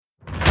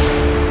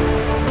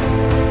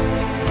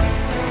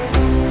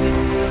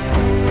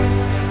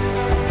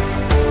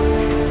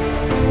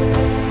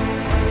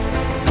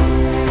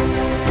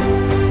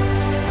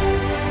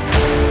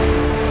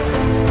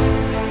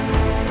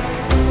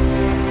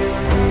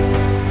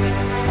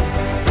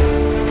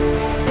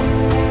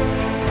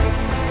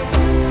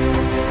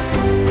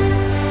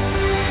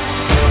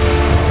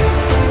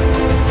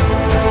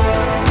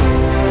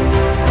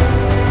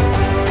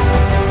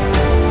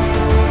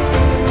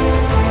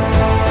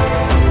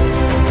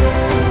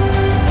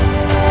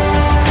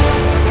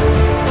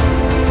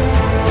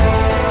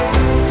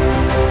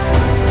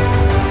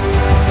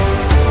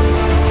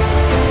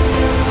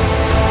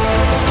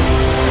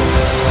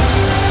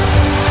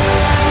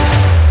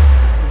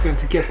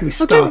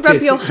Don't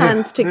rub your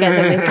hands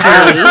together with me.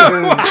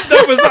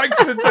 That was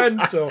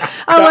accidental.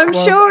 I'm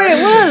sure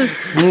it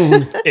was.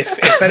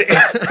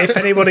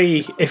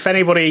 If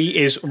anybody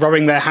is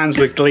rubbing their hands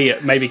with glee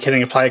at maybe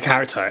killing a player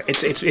character,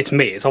 it's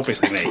me. It's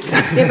obviously me.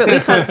 Yeah, but we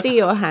can't see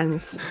your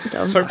hands,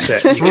 Dom. So,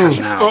 That's it. You can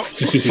now.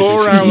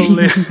 for our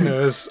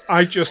listeners,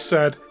 I just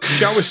said,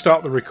 shall we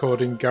start the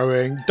recording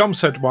going? Dom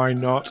said, why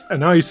not?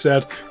 And I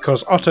said,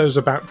 because Otto's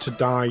about to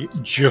die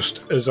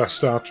just as I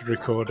started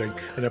recording.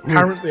 And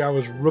apparently I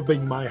was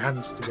rubbing my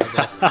hands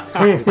together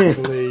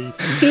with glee.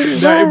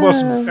 No, it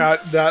wasn't.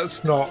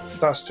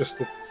 That's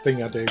just a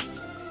thing I do.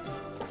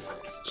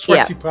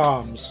 Sweaty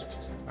palms.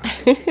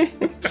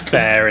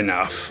 Fair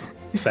enough.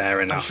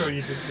 I'm sure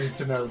you didn't need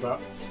to know that.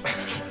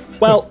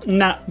 Well,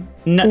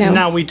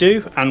 now we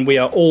do, and we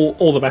are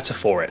all the better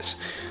for it.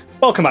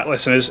 Welcome back,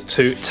 listeners,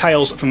 to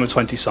Tales from the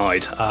 20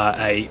 Side,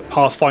 a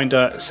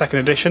Pathfinder 2nd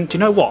edition. Do you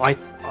know what?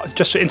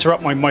 Just to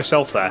interrupt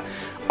myself there,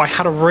 I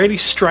had a really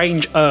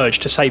strange urge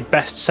to say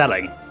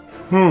best-selling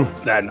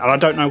then, and I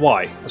don't know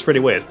why. That's really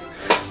weird.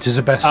 It is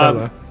a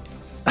bestseller.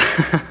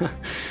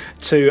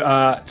 To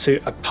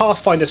a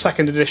Pathfinder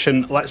 2nd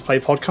edition Let's Play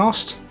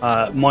podcast.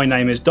 My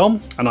name is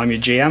Dom, and I'm your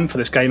GM for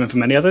this game and for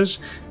many others,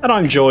 and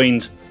I'm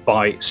joined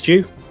by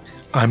Stu.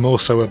 I'm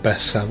also a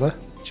bestseller,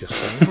 just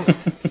saying.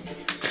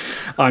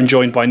 I'm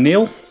joined by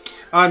Neil.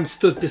 I'm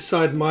stood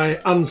beside my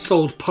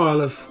unsold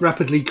pile of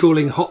rapidly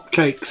cooling hot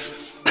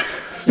cakes.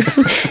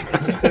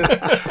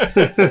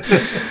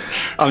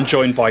 I'm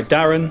joined by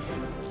Darren.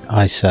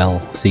 I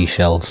sell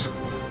seashells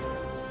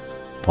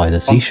by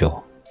the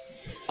seashore.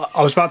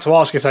 I was about to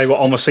ask if they were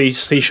on the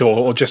seashore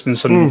or just in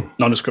some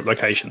nondescript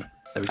location.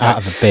 There we go. Out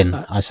of a bin.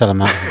 I sell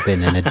them out of a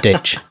bin in a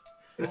ditch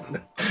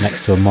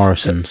next to a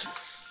Morrison's.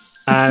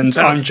 And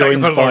I'm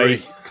joined by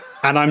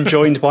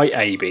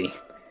Aby.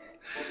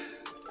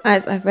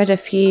 I've read a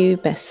few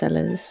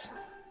bestsellers.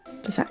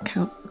 Does that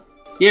count?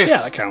 Yes.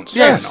 Yeah, that counts.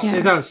 Yes, Why not?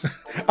 it does.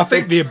 I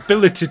think the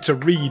ability to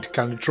read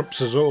kind of trumps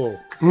us all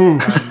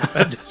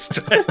at this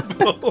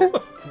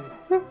table.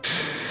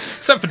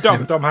 Except for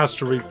Dom. Dom has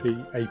to read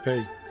the AP.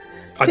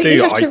 I Don't do.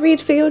 you have to read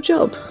for your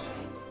job?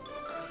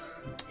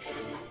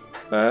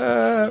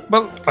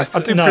 Well, I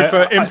do no,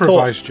 prefer I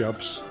improvised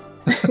jobs.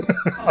 I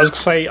was going to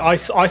say, I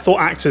thought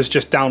actors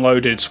just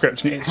downloaded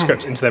script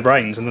into their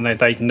brains and then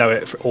they know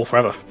it all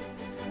forever.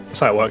 That's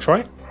how it works,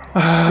 right?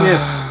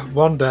 Yes.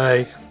 One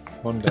day.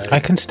 I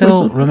can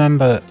still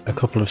remember a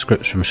couple of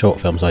scripts from short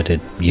films I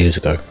did years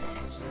ago.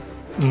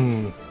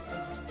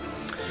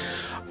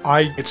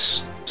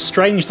 It's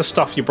strange the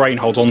stuff your brain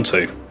holds on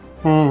to.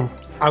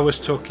 I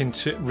was talking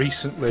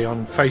recently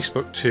on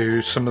Facebook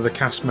to some of the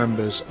cast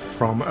members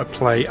from a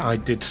play I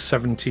did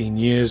 17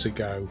 years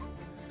ago.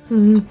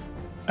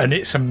 And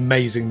it's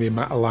amazing the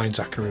amount of lines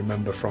I can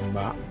remember from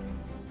that.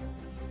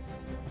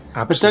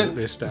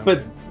 Absolutely astounding.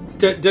 But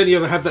don't you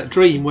ever have that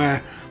dream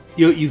where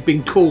you've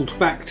been called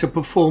back to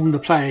perform the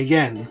play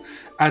again,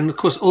 and of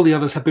course all the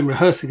others have been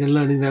rehearsing and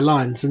learning their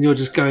lines, and you're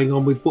just going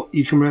on with what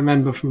you can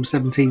remember from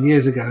 17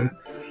 years ago?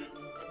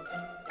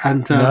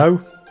 And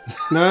no,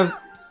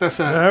 that's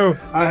no.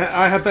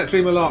 I have that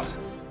dream a lot.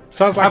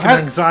 Sounds like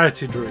an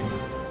anxiety dream.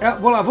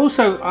 Well, I've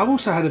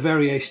also had a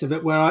variation of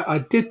it where I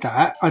did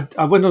that.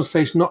 I went on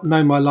stage not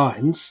knowing my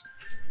lines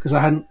because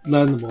I hadn't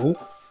learned them all,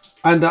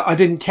 and I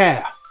didn't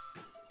care,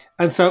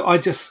 and so I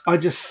just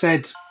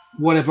said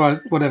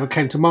whatever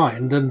came to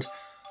mind, and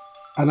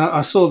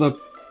I saw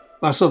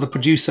the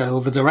producer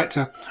or the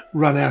director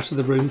run out of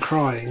the room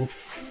crying, and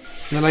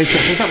the lady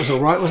said, "That was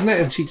all right, wasn't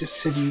it?" And she just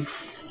said, "You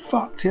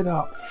fucked it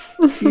up.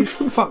 You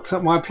fucked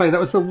up my play. That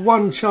was the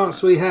one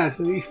chance we had,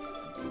 and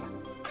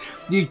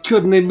you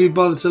couldn't even be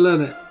bothered to learn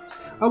it."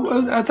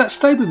 That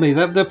stayed with me.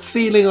 The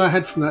feeling I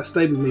had from that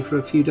stayed with me for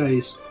a few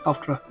days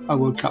after I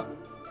woke up.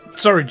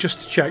 Sorry,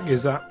 just to check,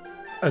 is that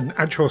an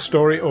actual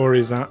story or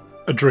is that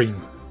a dream?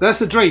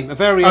 That's a dream, a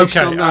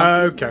variation on that.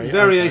 Okay.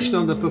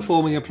 On the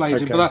performing a play.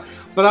 Okay.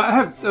 But I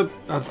have.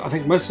 I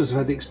think most of us have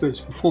had the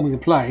experience of performing a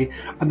play,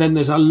 and then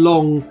there's a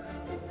long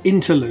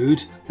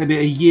interlude. Maybe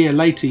a year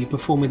later, you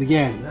perform it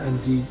again,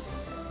 and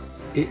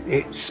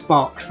it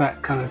sparks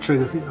that kind of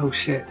trigger. Think, oh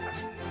shit.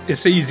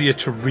 It's easier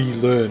to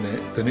relearn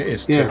it than it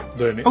is to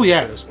learn it in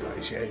the first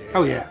place. Yeah.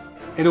 Oh yeah.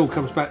 It all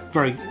comes back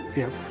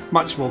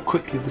much more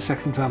quickly the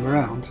second time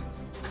around.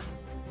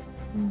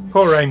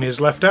 Poor Amy's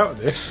left out of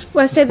this.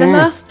 Well, so the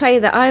last play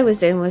that I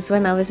was in was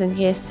when I was in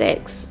year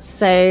 6,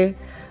 so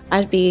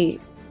I'd be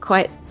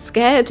quite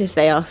scared if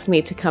they asked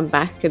me to come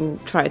back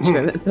and try to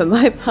remember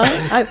my part.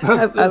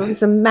 I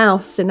was a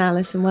mouse in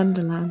Alice in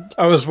Wonderland.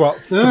 I was,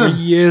 3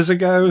 years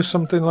ago,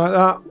 something like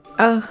that?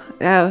 Oh,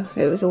 no,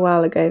 it was a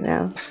while ago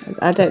now.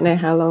 I don't know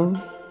how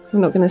long.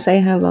 I'm not going to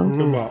say how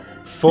long. What,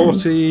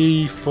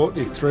 40,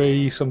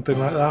 43, something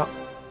like that?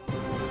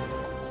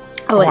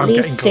 Oh, at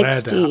least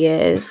 60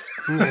 years.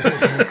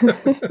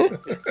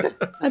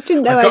 I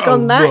didn't know I'd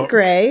gone that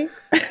grey.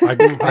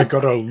 I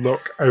got a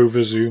look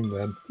over Zoom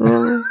then.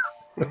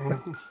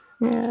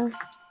 Yeah.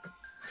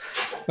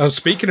 Now,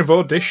 speaking of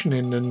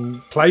auditioning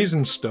and plays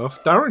and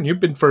stuff, Darren,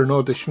 you've been for an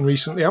audition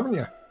recently, haven't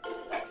you?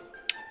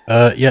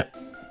 Yeah.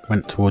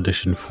 went to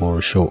audition for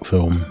a short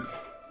film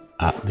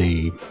at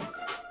the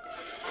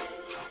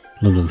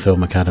London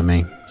Film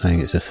Academy. I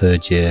think it's a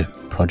third-year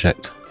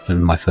project.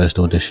 And my first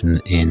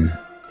audition in,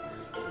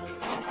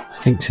 I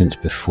think, since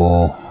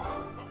before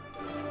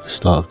the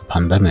start of the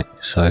pandemic.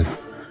 So,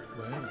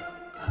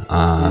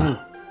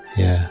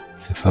 yeah,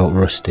 it felt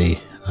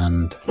rusty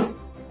and,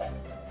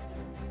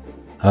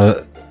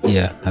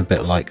 yeah, a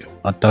bit like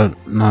I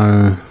don't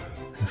know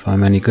if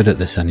I'm any good at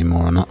this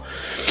anymore or not,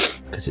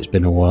 because it's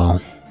been a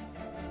while.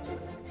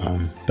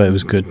 But it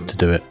was good to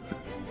do it.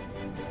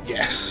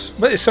 Yes,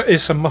 but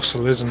it's a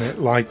muscle, isn't it?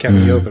 Like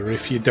any other.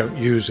 If you don't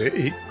use it,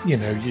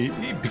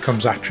 it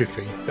becomes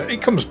atrophy. But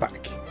it comes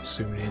back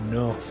soon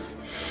enough.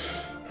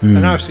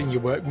 And I've seen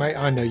your work, mate.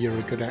 I know you're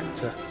a good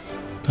actor.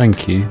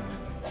 Thank you.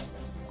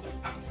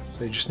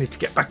 So you just need to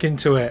get back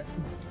into it.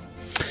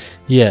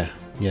 Yeah.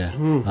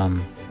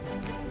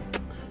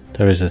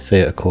 There is a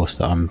theatre course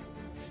that I'm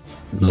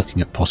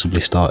looking at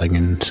possibly starting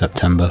in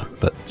September,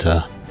 but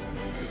I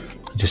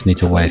just need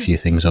to weigh a few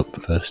things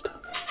up first.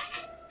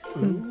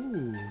 Ooh.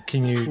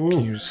 Can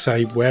you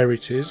say where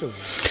it is? Or?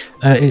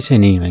 It's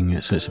in Ealing.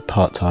 It's a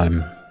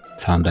part-time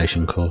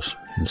foundation course.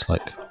 It's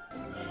like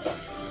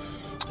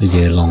a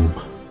year long.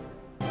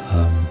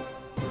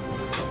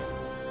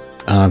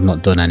 And I've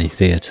not done any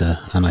theatre,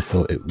 and I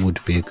thought it would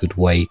be a good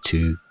way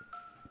to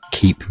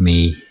keep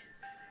my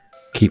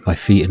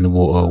feet in the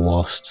water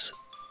whilst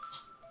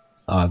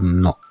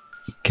I'm not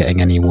getting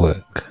any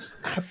work.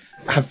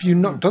 Have you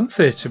not done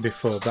theatre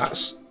before?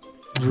 That's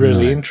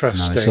really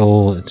interesting.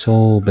 No, it's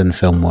all been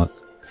film work.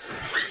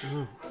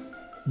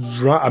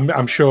 Right,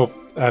 I'm sure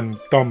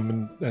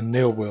Dom and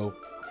Neil will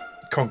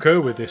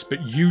concur with this,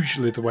 but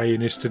usually the way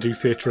in is to do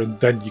theatre and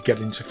then you get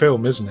into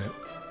film, isn't it?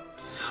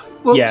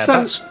 Well, yeah,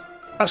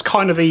 that's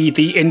kind of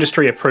the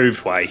industry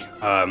approved way.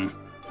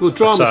 Well,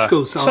 drama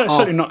schools are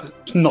certainly not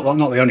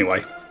the only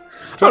way.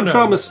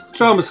 Drama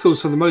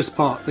schools, for the most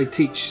part, they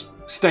teach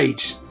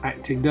stage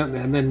acting, don't they?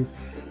 And then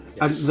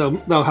and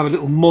they'll have a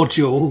little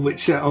module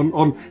which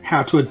on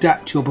how to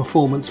adapt your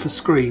performance for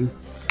screen.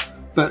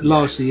 But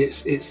largely,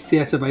 it's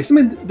theatre based. I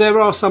mean, there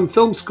are some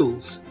film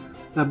schools.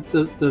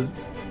 The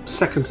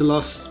second to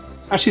last,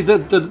 actually,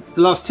 the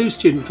last two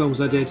student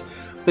films I did,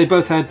 they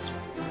both had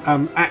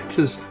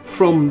actors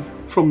from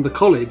the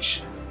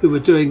college who were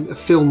doing a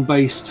film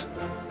based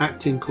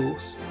acting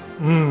course.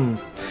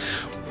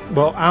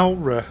 Well,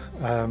 ALRA,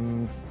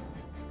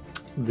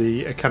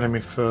 the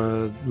Academy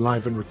for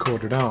Live and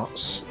Recorded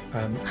Arts,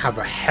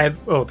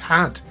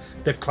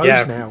 they've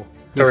closed now.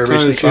 Very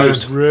recently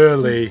closed.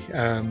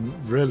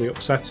 Really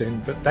upsetting,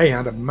 but they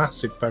had a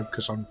massive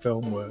focus on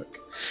film work.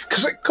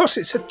 Because, of course,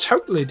 it's a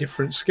totally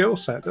different skill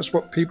set. That's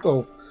what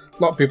a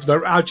lot of people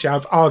don't. Actually,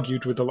 I've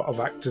argued with a lot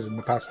of actors in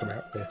the past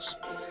about this.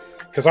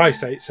 Because I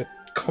say it's a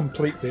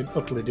completely and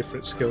utterly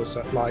different skill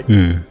set, like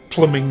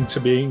plumbing to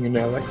being an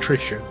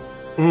electrician.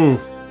 And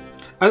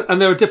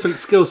there are different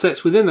skill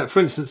sets within that. For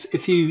instance,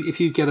 if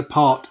you get a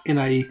part in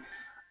a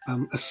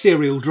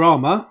serial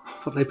drama,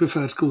 what they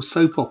prefer to call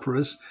soap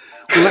operas,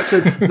 well,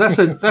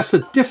 that's a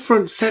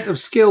different set of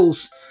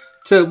skills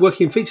to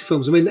working in feature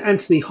films. I mean,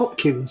 Anthony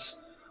Hopkins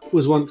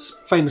was once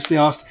famously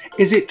asked,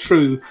 "Is it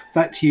true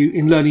that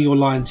in learning your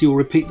lines you'll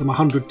repeat them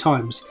 100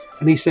 times?"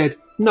 And he said,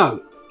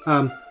 "No,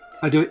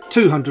 I do it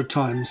 200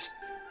 times."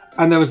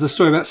 And there was the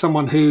story about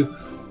someone who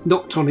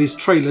knocked on his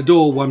trailer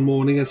door one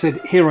morning and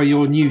said, "Here are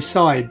your new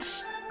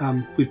sides.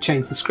 We've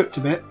changed the script a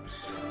bit."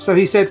 So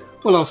he said,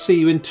 "Well, I'll see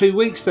you in 2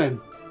 weeks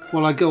then,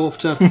 while I go off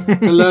to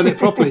learn it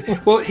properly."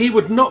 Well, he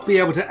would not be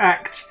able to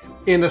act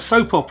in a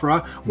soap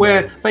opera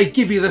where they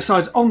give you the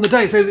sides on the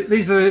day. So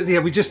these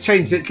are we just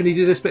changed it. Can you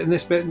do this bit and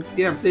this bit? And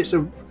it's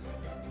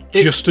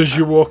just as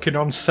you're walking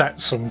on set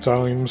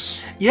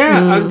sometimes.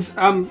 Yeah,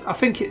 and I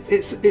think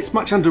it's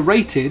much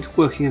underrated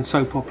working in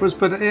soap operas,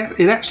 but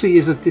it actually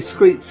is a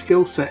discrete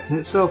skill set in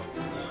itself.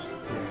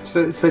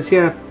 So, but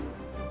yeah.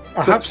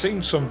 I have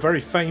seen some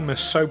very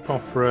famous soap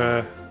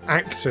opera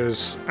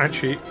actors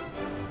actually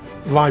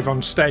live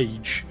on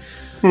stage.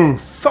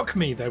 Fuck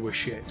me, they were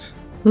shit.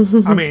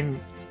 I mean,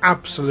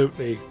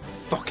 absolutely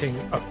fucking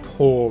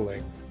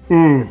appalling.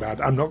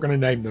 Bad. I'm not going to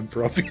name them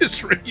for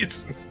obvious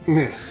reasons.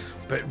 Yeah.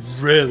 But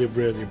really,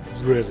 really,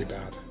 really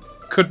bad.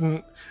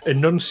 Couldn't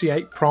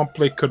enunciate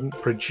properly, couldn't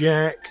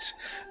project.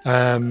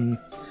 The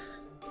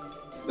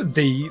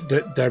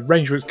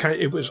range was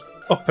it was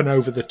up and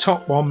over the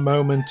top one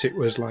moment, it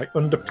was like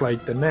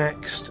underplayed the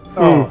next.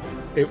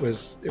 It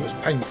was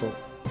painful.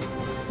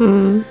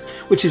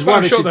 Which is why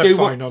they should do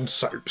fine on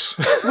soaps.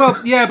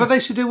 Well, yeah, but they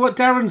should do what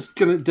Darren's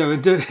going to do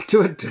and do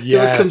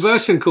a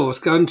conversion course.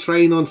 Go and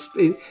train on.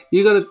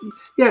 You got to,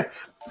 yeah.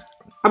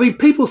 I mean,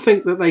 people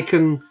think that they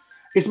can.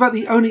 It's about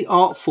the only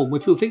art form where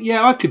people think,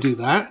 yeah, I could do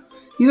that.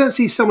 You don't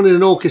see someone in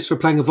an orchestra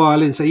playing a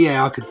violin say,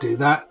 yeah, I could do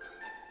that,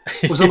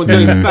 or someone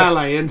doing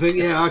ballet and think,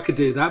 yeah, I could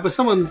do that. But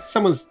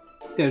someone's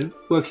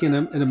working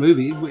in a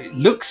movie. It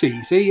looks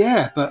easy,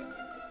 yeah, but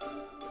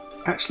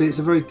actually, it's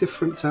a very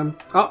different.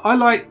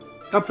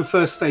 I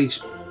prefer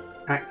stage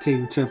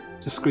acting to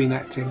screen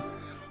acting.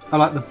 I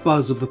like the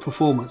buzz of the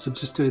performance of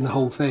just doing the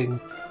whole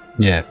thing.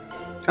 Yeah.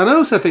 And I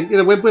also think,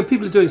 when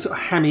people are doing sort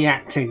of hammy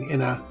acting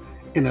in a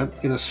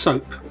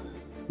soap,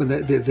 when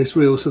there's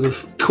real sort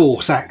of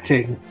coarse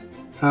acting,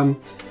 I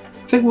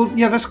think, well,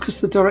 yeah, that's because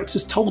the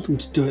directors told them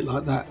to do it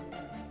like that.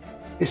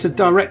 It's a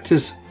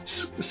director's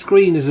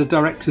screen is a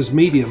director's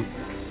medium.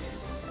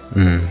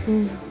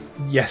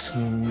 Yes,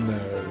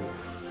 no.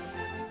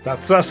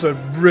 That's a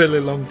really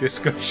long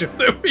discussion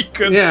that we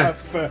could have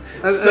for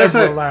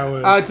several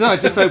hours. I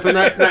just opened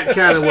that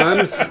can of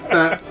worms.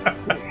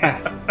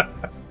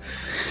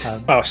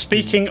 Well,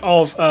 speaking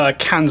of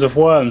cans of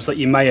worms that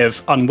you may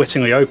have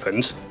unwittingly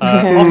opened,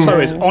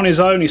 Otto is on his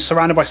own. He's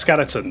surrounded by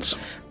skeletons.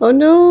 Oh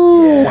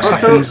no! What's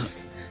happened?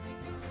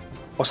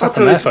 What's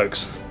happened there,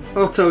 folks?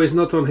 Otto is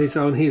not on his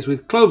own. He is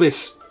with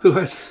Clovis, who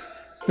has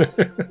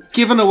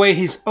given away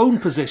his own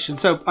position.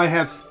 So I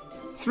have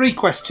 3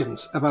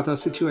 questions about our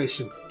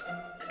situation.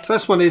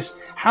 First one is,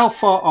 how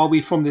far are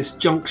we from this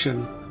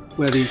junction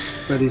where these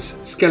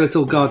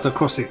skeletal guards are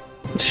crossing?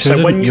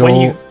 Shouldn't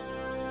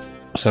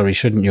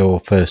your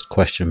first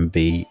question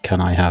be,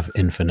 can I have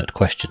infinite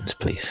questions,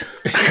 please?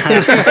 I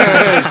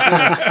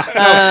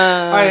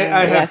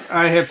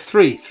have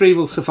 3. 3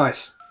 will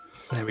suffice.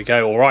 There we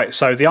go. All right.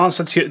 So the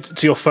answer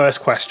to your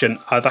first question,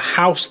 the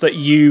house that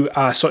you,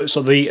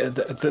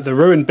 the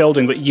ruined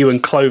building that you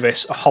and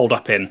Clovis are holed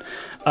up in,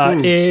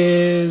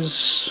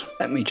 is.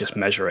 Let me just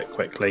measure it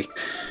quickly.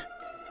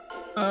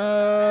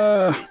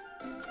 So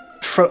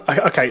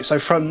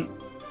from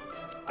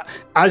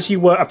as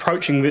you were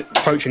approaching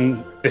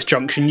this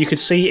junction, you could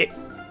see it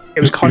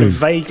was kind of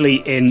vaguely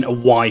in a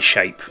Y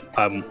shape,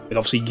 with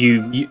obviously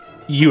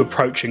you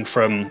approaching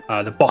from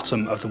the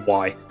bottom of the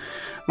Y.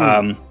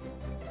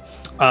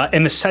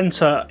 In the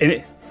centre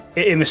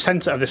in the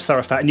centre of this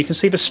thoroughfare, and you can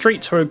see the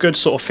streets are a good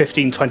sort of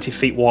 15-20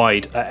 feet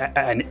wide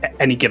at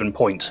any given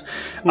point.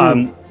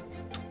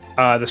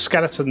 The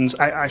skeletons,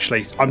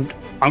 actually, I'm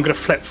going to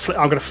flip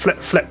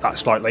that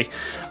slightly.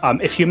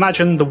 If you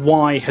imagine the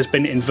Y has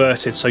been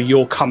inverted, so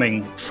you're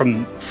coming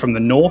from the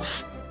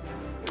north,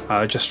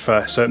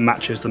 so it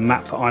matches the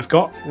map that I've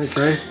got.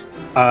 Okay.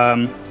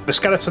 The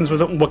skeletons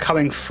were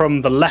coming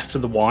from the left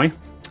of the Y.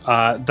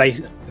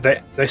 They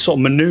sort of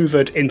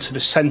manoeuvred into the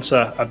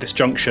centre of this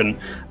junction,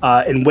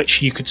 in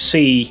which you could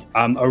see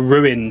a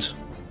ruined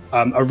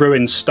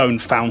stone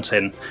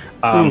fountain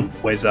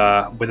with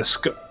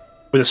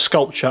a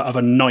sculpture of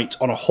a knight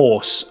on a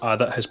horse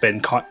that has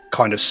been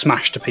kind of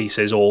smashed to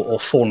pieces or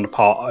fallen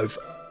apart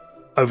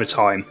over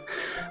time.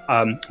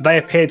 They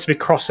appeared to be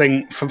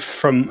crossing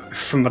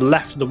from the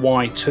left of the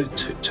Y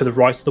to the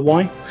right of the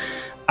Y.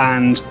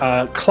 And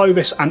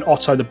Clovis and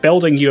Otto, the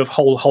building you have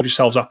hold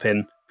yourselves up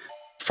in,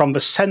 from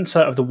the centre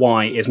of the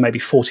Y is maybe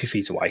 40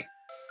 feet away.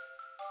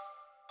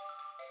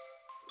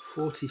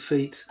 40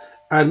 feet.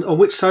 And on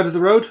which side of the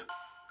road?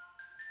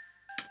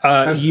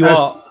 As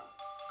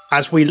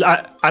we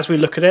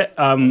look at it,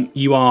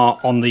 you are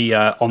on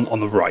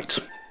the right.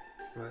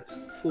 Right,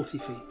 40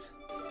 feet.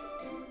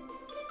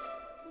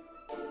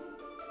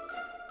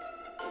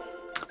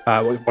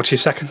 What's your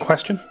second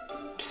question?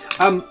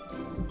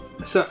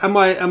 So am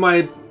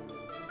I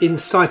in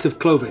sight of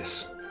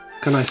Clovis?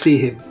 Can I see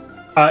him?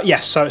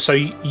 Yes. So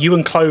you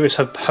and Clovis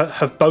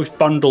have both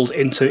bundled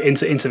into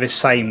this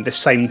same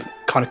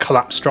kind of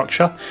collapsed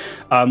structure,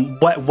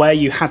 where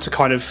you had to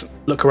kind of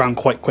look around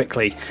quite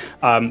quickly.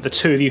 The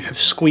two of you have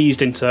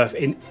squeezed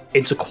into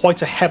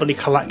quite a heavily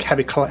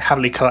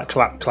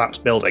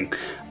collapsed building.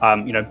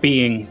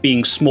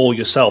 Being small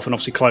yourself, and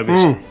obviously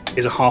Clovis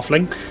is a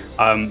halfling.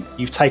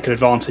 You've taken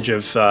advantage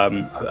of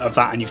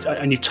that, and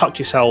you've tucked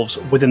yourselves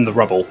within the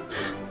rubble.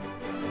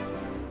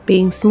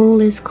 Being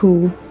small is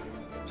cool.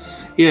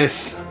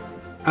 Yes,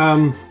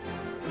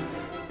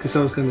 because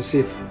I was going to see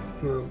if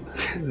I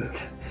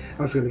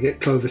was going to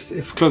get Clovis.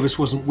 If Clovis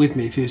wasn't with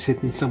me, if he was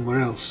hidden somewhere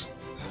else,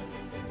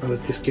 I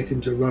would just get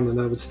him to run,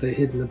 and I would stay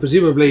hidden. And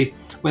presumably,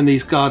 when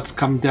these guards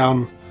come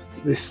down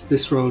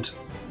this road,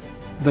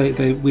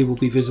 we will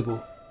be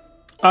visible.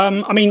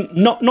 I mean,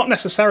 not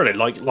necessarily.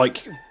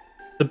 Like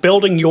the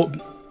building you're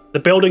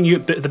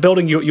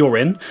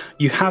in,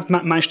 you have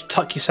managed to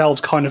tuck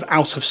yourselves kind of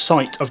out of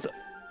sight of the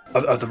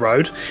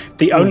road.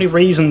 The only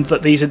reason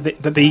that these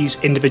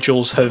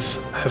individuals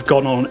have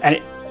gone on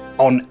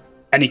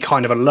any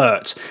kind of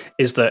alert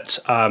is that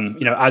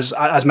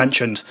as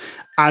mentioned,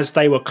 as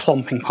they were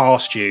clomping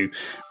past you,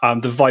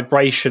 the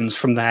vibrations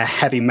from their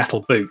heavy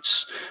metal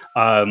boots,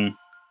 where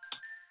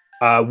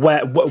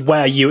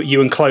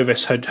you and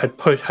Clovis had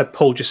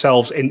pulled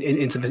yourselves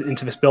into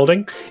this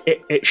building,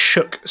 it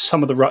shook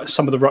some of the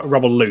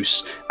rubble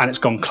loose, and it's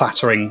gone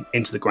clattering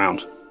into the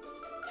ground.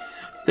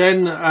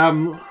 Then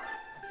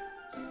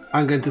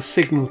I'm going to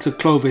signal to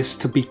Clovis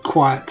to be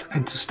quiet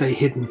and to stay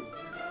hidden.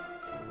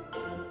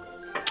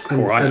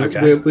 And, all right,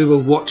 okay. We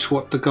will watch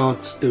what the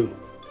guards do.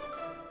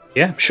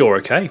 Yeah, sure,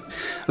 okay.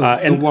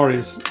 The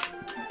warriors.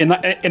 In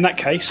that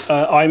case,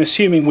 I'm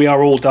assuming we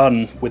are all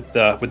done with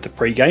the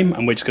pre-game,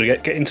 and we're just going to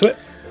get into it.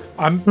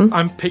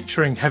 I'm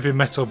picturing heavy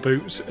metal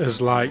boots as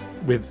like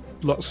with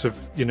lots of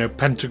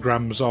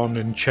pentagrams on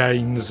and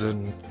chains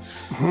and.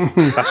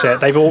 That's it.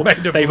 They've all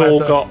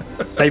got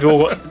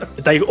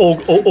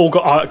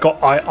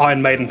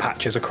Iron Maiden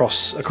patches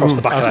across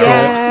the back of their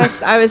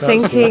Yes, I was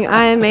thinking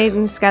Iron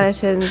Maiden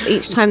skeletons.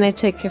 Each time they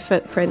take a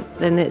footprint,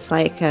 then it's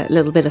like a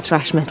little bit of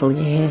thrash metal.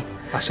 Yeah.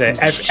 That's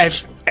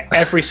it.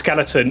 Every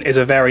skeleton is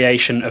a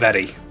variation of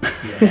Eddie.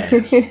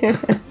 Yes.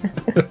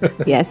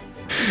 Yes.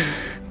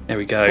 There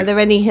we go. Are there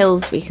any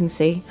hills we can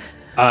see?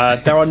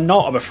 There are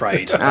not, I'm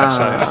afraid.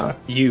 So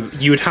you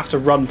would have to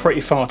run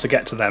pretty far to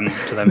get to them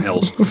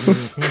hills.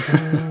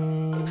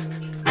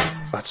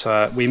 But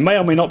we may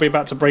or may not be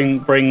about to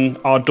bring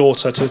our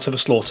daughter to the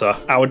slaughter.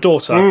 Our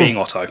daughter being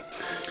Otto.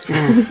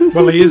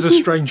 Well, he is a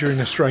stranger in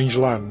a strange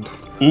land.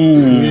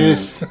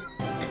 Yes.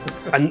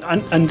 And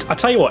I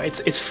tell you what,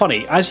 it's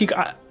funny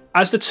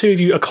as the two of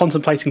you are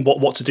contemplating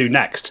what to do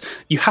next,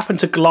 you happen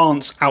to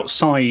glance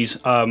outside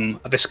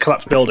this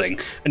collapsed building,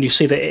 and you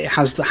see that it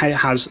has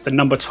the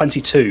number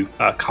 22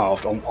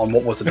 carved on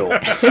what was the door.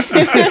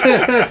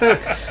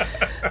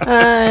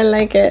 I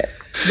like it.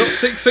 Not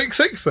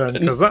 666 then,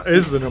 because that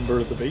is the number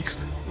of the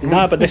beast.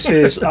 No, but this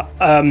is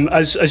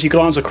as you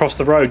glance across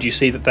the road, you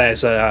see that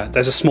there's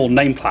a small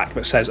name plaque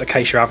that says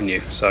Acacia Avenue.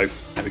 So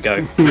there we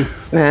go.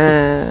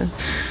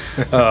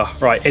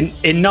 Right,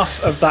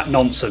 enough of that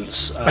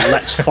nonsense.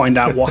 Let's find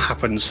out what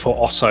happens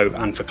for Otto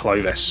and for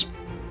Clovis.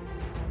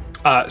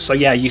 So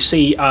yeah, you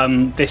see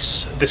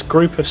this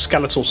group of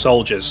skeletal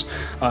soldiers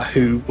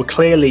who were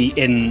clearly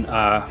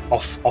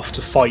off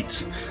to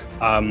fight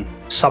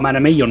some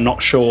enemy. You're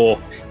not sure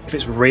if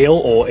it's real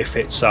or if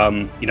it's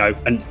and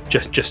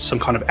just some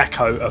kind of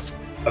echo of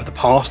the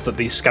past that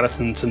these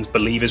skeletons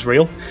believe is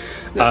real.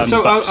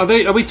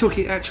 Are we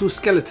talking actual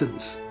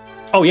skeletons?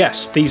 Oh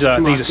yes, these are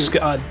animated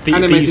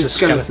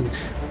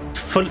skeletons.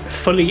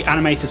 Fully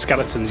animated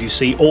skeletons. You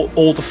see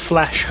all the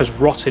flesh has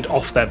rotted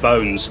off their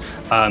bones,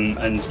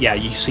 and yeah,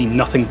 you see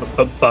nothing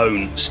but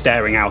bone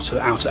staring out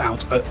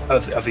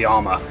of the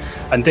armor.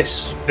 And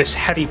this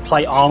heavy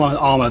plate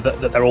armor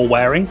that they're all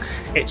wearing,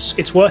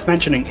 it's worth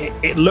mentioning.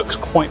 It looks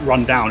quite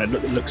run down. It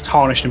looks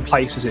tarnished in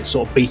places. It's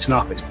sort of beaten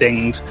up. It's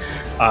dinged.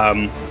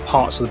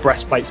 Parts of the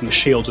breastplates and the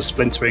shields are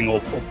splintering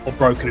or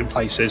broken in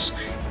places.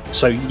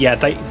 So yeah,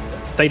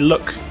 they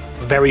look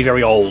very,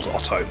 very old,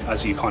 Otto,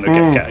 as you kind of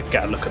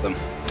get a look at them.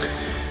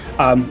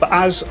 But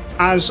as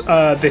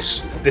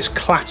this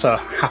clatter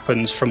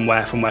happens from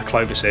where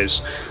Clovis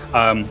is,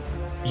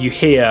 you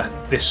hear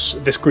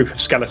this group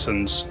of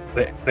skeletons.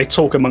 They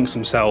talk amongst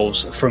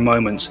themselves for a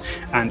moment,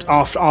 and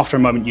after a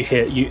moment, you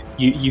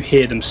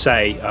hear them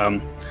say,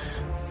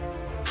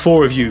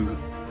 "Four of you."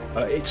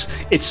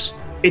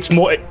 It's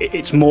more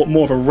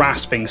of a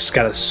rasping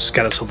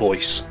skeletal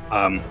voice.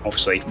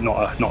 Obviously,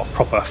 not a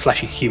proper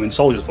fleshy human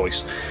soldier's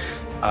voice.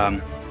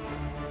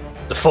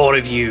 The four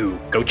of you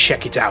go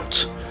check it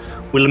out.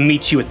 We'll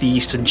meet you at the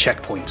eastern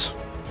checkpoint.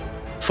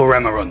 For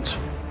Emerald,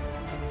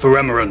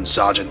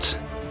 Sergeant.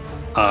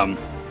 And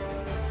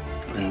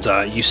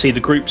you see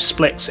the group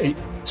split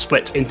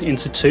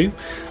into two.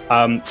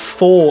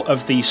 Four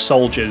of these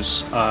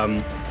soldiers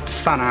fan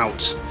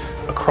out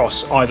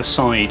across either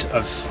side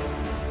of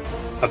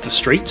the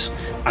street,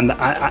 and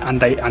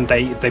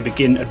they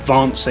begin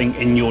advancing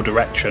in your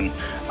direction,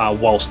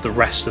 whilst the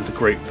rest of the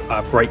group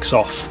breaks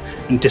off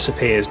and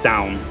disappears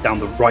down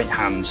the right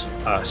hand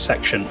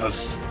section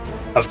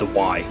of the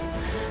Y.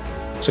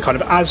 So kind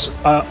of as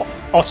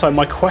Otto,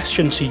 my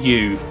question to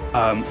you,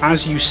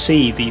 as you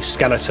see these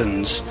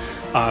skeletons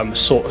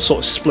sort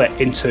of split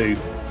into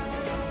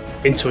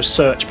a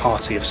search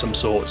party of some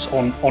sort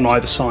on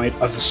either side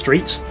of the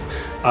street,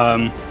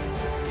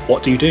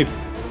 what do you do?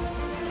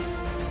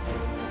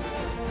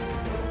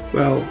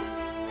 Well,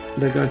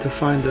 they're going to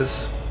find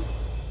us.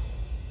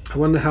 I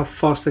wonder how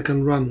fast they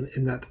can run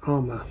in that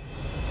armor.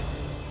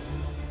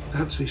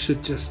 Perhaps we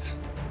should just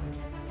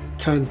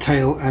turn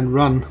tail and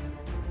run.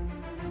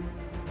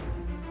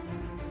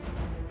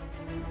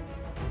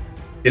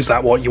 Is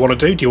that what you want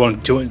to do? Do you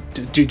want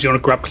to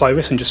grab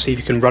Clovis and just see if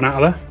you can run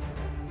out of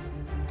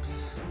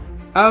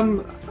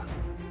there?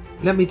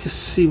 Let me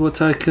just see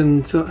what I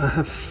can do. I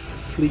have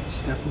fleet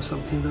step or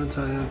something, don't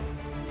I?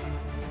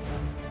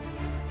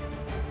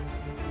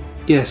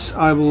 Yes,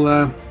 I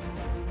will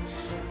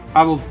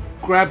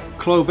grab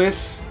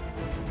Clovis,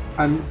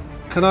 and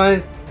can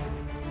I?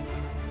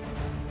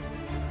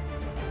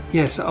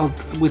 Yes,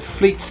 with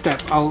fleet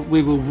step.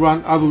 We will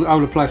run. I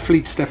will apply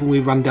fleet step, and we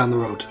run down the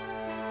road.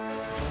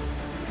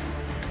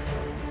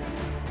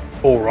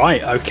 All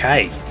right.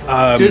 Okay.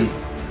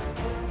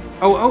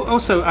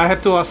 Also, I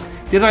have to ask: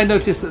 did I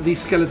notice that these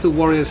skeletal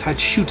warriors had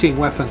shooting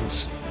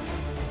weapons?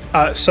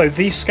 So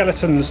these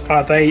skeletons,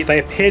 they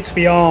appear to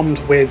be armed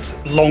with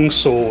long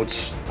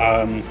swords.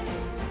 Long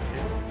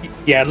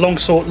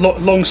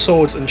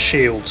swords and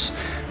shields.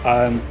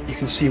 You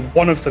can see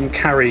one of them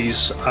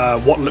carries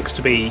what looks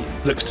to be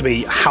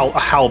a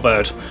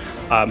halberd,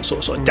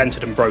 sort of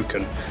dented and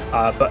broken.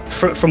 But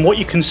from what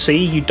you can see,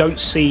 you don't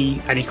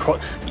see any.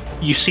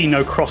 You see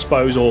no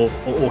crossbows or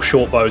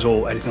short bows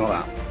or anything like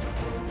that.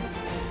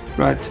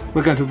 Right,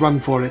 we're going to run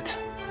for it.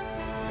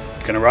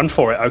 You're going to run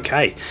for it.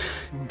 Okay.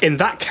 In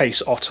that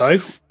case, Otto,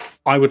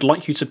 I would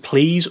like you to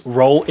please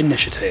roll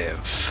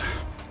initiative.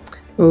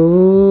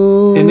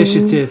 Ooh.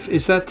 Initiative.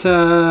 Is that...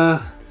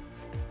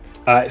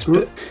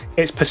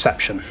 It's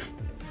perception.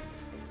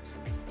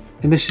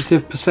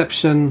 Initiative,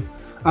 perception.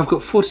 I've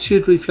got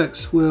fortitude,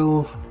 reflex,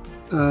 will...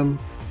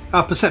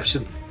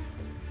 perception.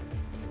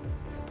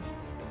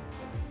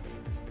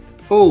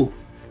 Oh,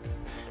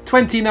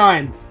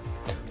 29.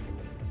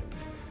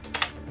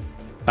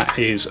 That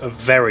is a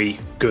very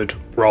good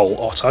roll,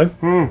 Otto.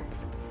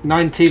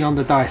 19 on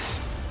the dice.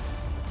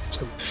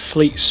 So with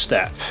fleet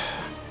step.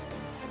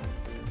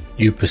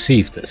 You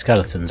perceive that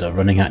skeletons are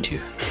running at you.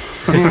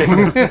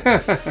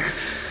 They're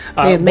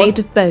made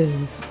of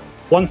bones.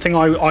 One thing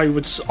I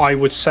would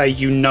say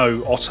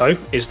Otto,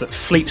 is that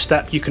fleet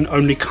step you can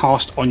only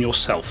cast on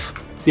yourself.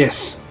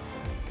 Yes.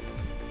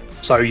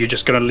 So you're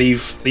just going to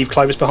leave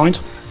Clovis behind?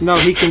 No,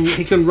 he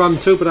can run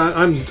too, but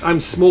I'm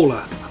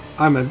smaller.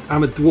 I'm a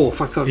dwarf.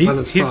 I can't run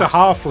as fast. He's a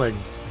halfling.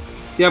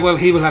 Yeah, well,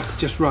 he will have to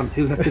just run.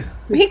 He'll have to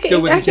I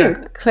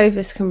think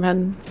Clovis can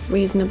run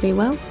reasonably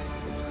well.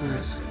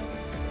 Yes.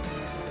 I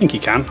think he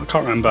can. I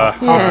can't remember.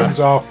 Halflings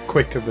are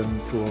quicker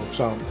than dwarves,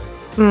 aren't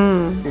they?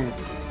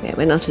 Yeah,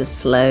 we're not as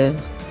slow.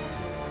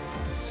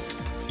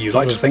 You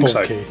like to think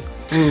bulky.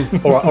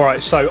 so. All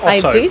right. So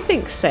Otto, I do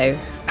think so.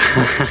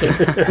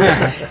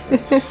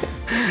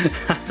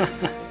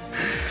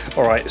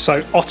 All right.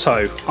 So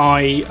Otto,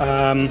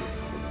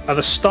 at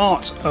the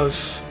start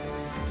of.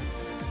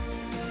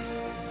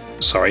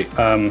 Sorry,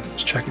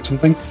 just checking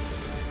something.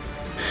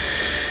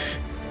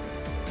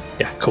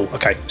 Yeah, cool.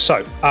 Okay,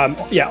 so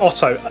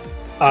Otto,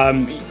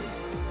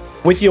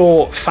 with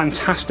your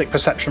fantastic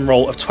perception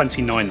roll of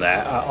 29,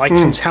 there, I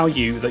can tell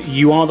you that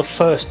you are the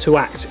first to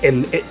act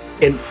in the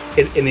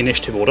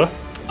initiative order.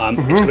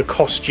 It's going to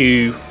cost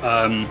you.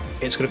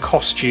 It's going to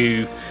cost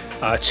you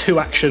 2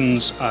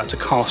 actions to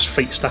cast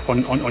Fleet Step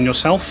on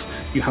yourself.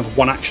 You have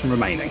 1 action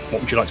remaining.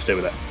 What would you like to do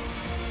with it?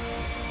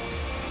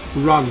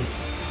 Run.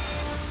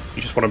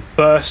 You just want to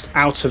burst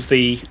out of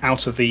the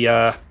house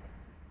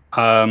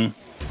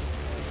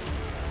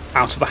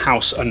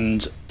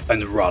and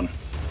run.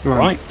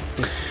 Right?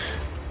 Yes.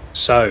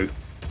 So,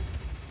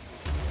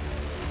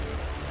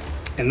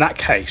 in that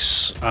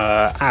case,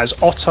 as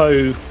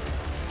Otto,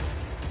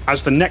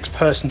 as the next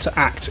person to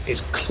act is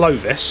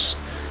Clovis,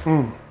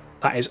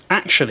 that is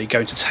actually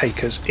going to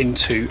take us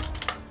into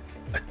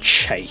a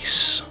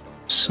chase.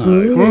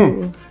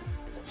 So.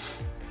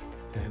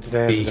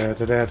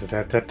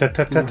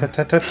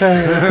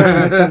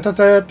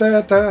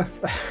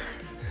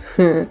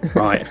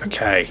 Right.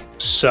 Okay.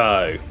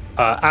 So,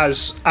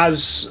 as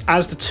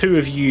the two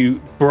of you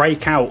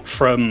break out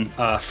from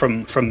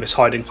this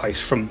hiding place,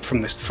 from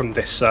this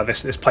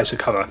place of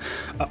cover,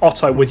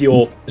 Otto, with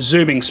your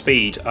zooming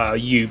speed,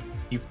 you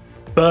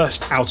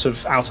burst out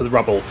of the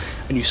rubble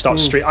and you start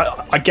streak.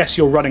 I guess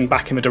you're running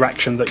back in the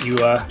direction that you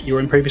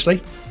were in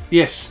previously.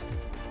 Yes.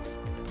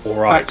 All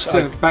right.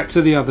 Back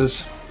to the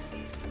others.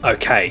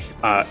 Okay,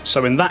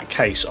 so in that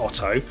case,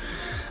 Otto,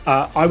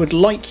 I would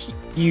like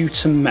you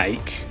to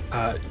make,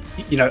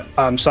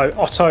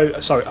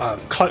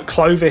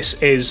 Clovis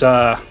is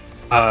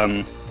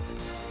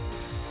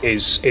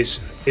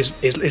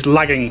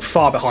lagging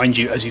far behind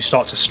you as you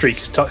start to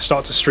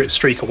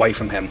streak away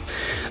from him.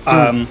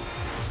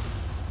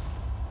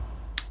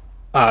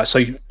 So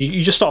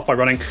you just start off by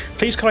running.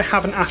 Please, could I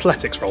have an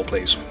athletics roll,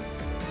 please?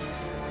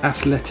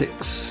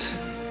 Athletics.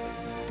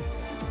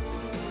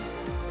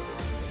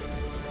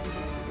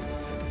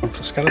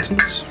 For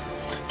skeletons?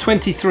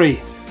 23.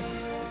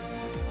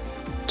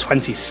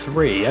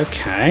 23,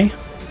 okay.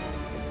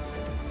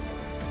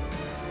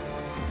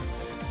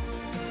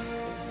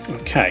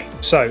 Okay,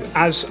 so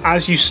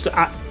as you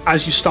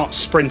start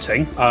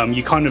sprinting,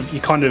 you kind of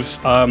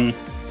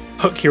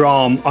hook your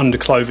arm under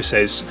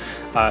Clovis's,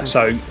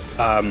 so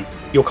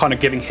you're kind of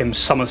giving him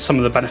some of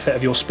the benefit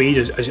of your speed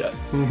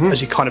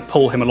as you kind of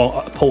pull him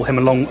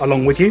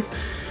along with you.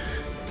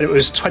 It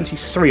was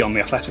 23 on the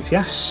athletics,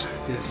 yes?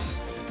 Yes.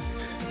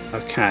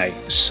 Okay,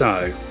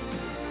 so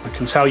I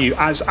can tell you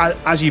as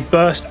you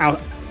burst out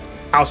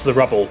of the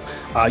rubble,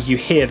 you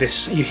hear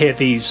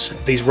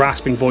these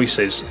rasping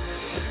voices.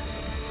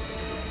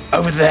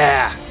 Over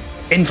there,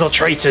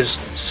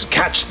 infiltrators!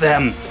 Catch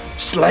them!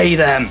 Slay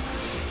them!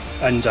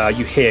 And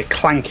you hear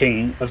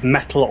clanking of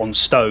metal on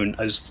stone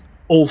as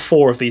all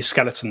 4 of these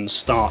skeletons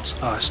start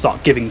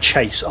giving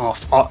chase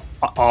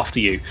after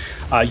you.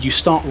 You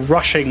start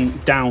rushing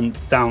down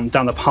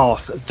the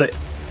path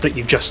that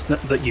you've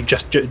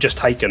just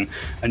taken,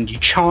 and you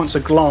chance a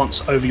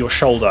glance over your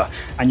shoulder,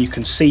 and you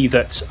can see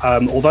that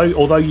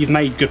although you've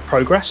made good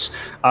progress,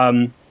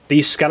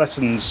 these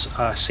skeletons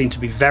seem to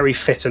be very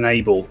fit and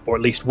able, or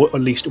at least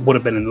would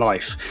have been in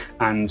life,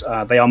 and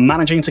they are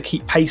managing to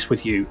keep pace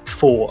with you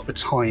for the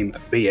time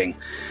being.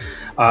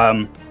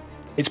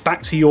 It's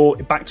back to your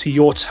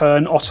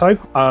turn, Otto.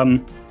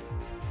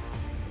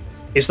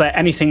 Is there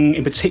anything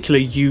in particular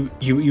you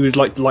would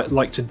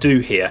like to do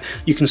here?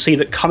 You can see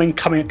that coming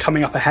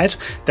up ahead,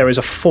 there is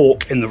a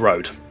fork in the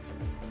road.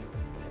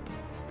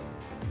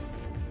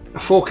 A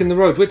fork in the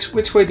road.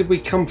 Which way did we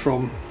come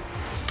from?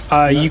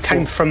 You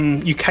came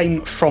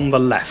from the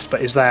left,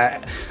 but is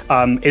there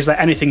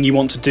anything you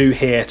want to do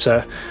here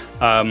to,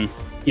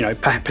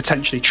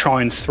 potentially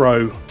try and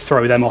throw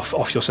them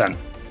off your scent?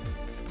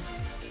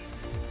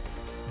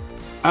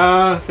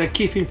 They're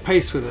keeping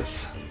pace with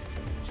us,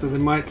 so they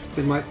might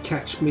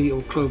catch me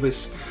or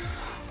Clovis.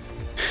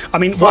 I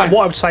mean, what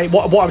I would say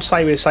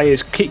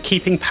is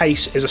keeping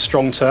pace is a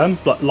strong term,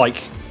 but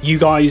like you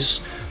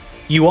guys,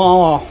 you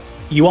are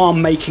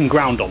making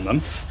ground on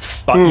them,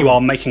 but you are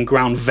making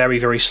ground very,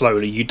 very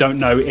slowly. You don't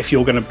know if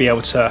you're going to be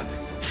able to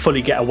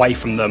fully get away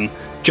from them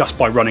just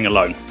by running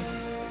alone.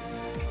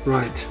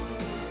 Right.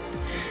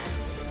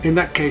 In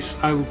that case,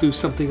 I will do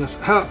something else.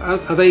 How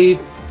are they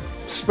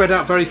spread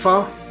out very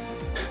far?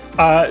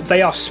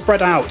 They are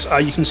spread out.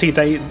 You can see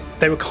they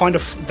kind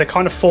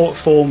of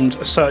formed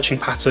a searching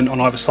pattern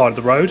on either side of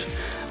the road.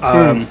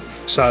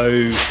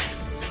 So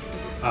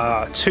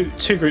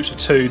two groups of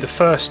two. The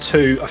first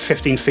two are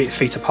 15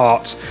 feet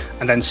apart,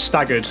 and then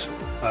staggered,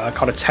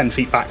 kind of 10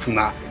 feet back from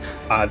that.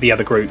 The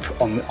other group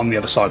on the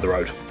other side of the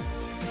road.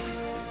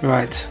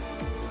 Right.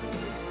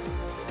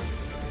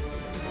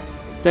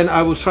 Then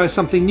I will try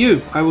something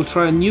new. I will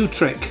try a new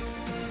trick.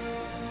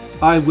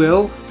 I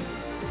will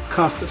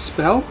cast a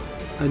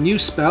new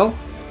spell.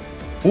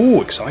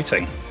 Ooh,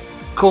 exciting.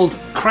 Called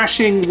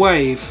Crashing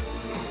Wave.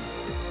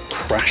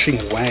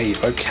 Crashing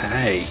Wave,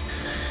 okay.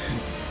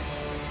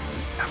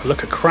 Have a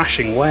look at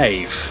Crashing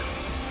Wave.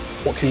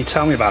 What can you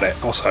tell me about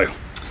it, also?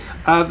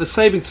 The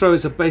saving throw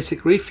is a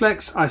basic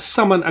reflex. I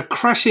summon a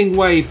crashing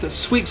wave that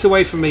sweeps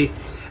away from me.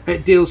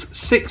 It deals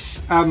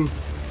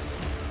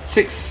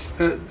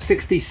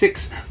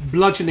 66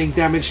 bludgeoning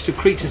damage to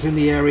creatures in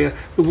the area.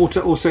 The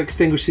water also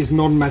extinguishes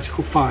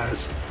non-magical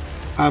fires.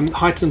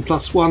 Heighten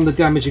 +1, the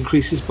damage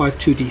increases by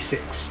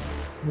 2d6.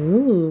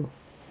 Ooh.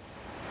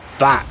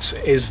 That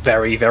is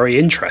very, very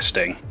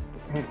interesting.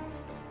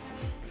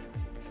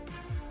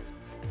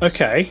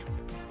 Okay,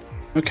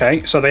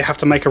 so they have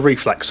to make a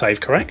reflex save,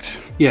 correct?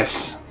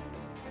 Yes.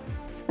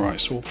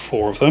 Right, so all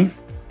four of them.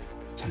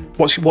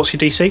 What's your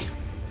DC?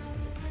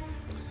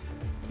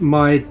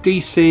 My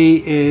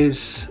DC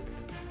is...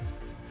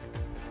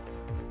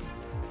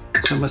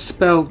 So my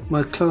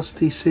class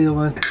DC or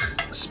my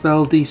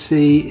spell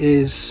DC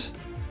is...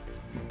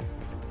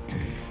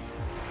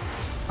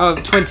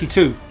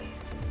 22.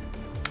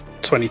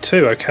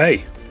 22,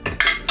 okay.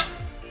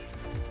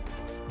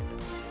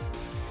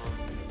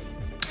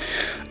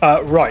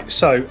 Right,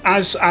 so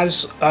as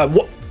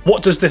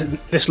what does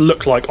this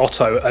look like,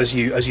 Otto, as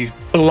you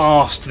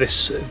blast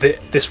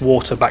this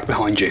water back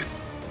behind you?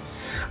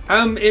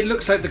 It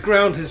looks like the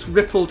ground has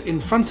rippled in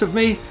front of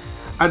me,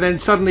 and then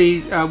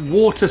suddenly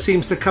water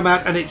seems to come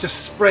out, and it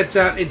just spreads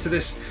out into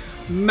this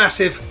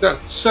massive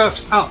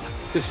surfs up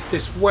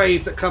this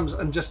wave that comes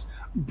and just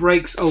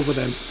breaks over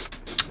them.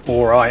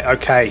 All right,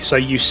 okay. So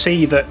you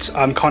see that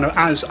kind of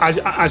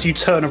as you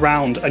turn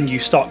around and you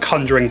start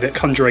conjuring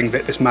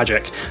this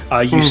magic,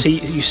 you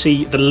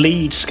see the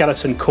lead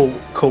skeleton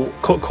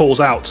calls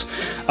out,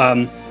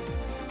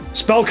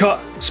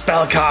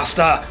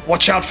 Spellcaster,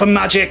 watch out for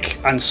magic,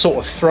 and sort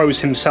of throws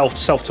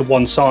himself to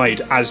one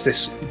side as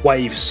this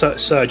wave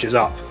surges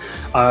up.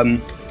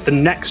 The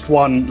next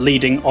one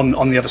leading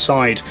on the other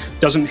side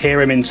doesn't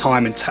hear him in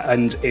time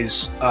and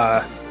is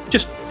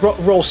just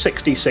roll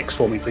 66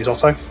 for me, please,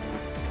 Otto.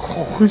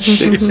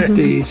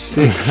 66.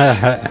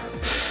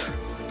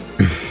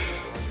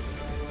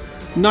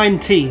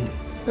 19.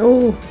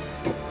 Oh.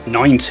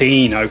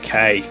 19,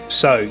 okay.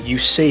 So you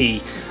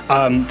see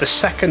the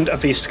second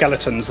of these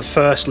skeletons, the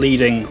first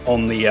leading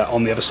on the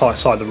other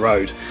side of the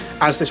road.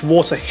 As this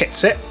water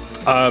hits it,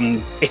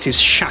 it is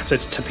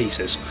shattered to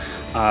pieces.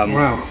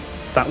 Wow.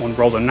 That one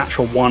rolled a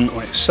natural 1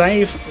 on its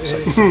save,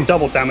 so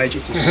double damage.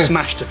 It is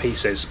smashed to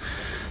pieces.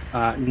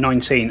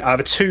 19.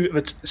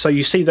 So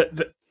you see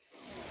that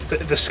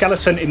the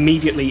skeleton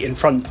immediately in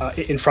front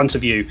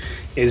of you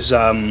is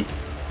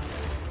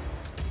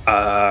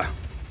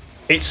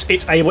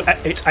it's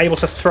able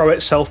to throw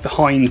itself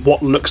behind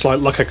what looks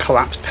like a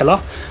collapsed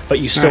pillar, but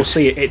you still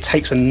see it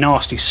takes a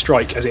nasty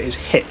strike as it is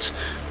hit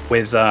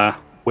with the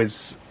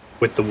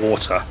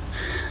water.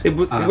 It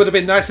would have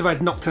been nice if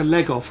I'd knocked a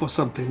leg off or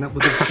something. That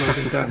would have slowed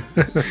him down.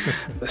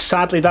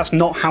 Sadly, that's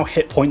not how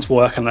hit points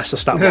work unless the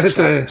stat box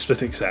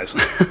specifically says.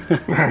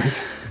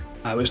 Right.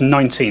 It was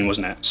 19,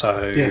 wasn't it?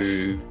 So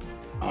yes.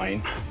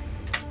 9.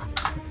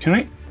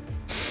 Okay.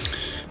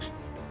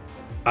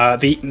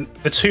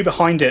 The two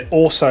behind it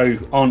also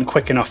aren't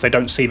quick enough. They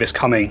don't see this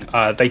coming.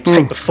 They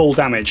take the full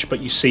damage,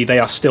 but you see they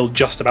are still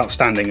just about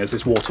standing as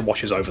this water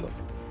washes over them.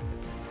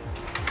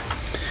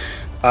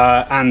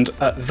 And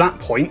at that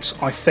point,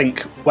 I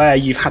think where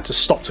you've had to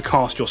stop to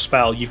cast your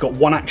spell, you've got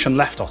one action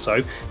left,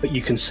 Otto, but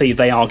you can see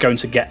they are going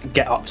to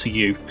get up to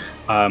you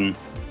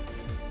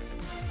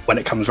when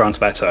it comes around to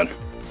their turn.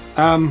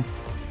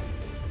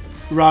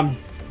 Run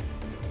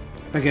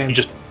again.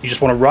 You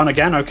just want to run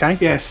again, okay?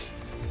 Yes.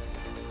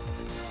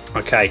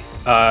 Okay.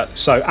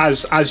 So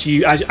as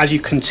you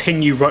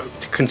continue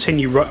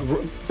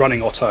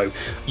running, Otto,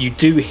 you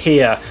do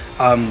hear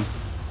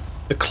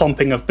the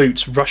clomping of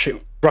boots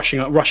rushing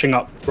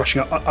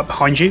up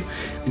behind you,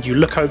 and you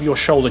look over your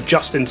shoulder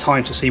just in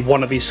time to see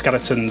one of these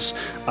skeletons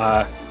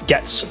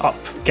gets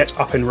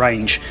up in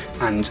range,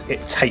 and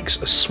it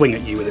takes a swing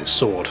at you with its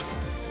sword.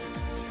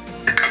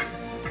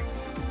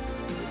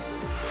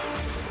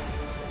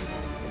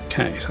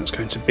 Okay, so it's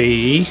going to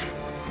be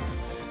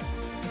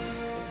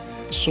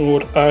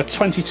sword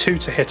 22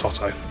 to hit,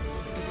 Otto.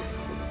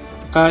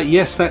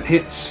 Yes, that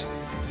hits.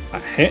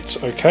 That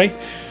hits. Okay.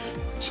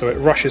 So it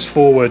rushes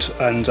forward,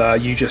 and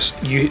you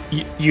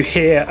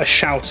hear a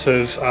shout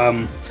of,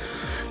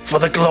 "For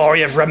the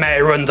glory of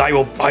Remerund, I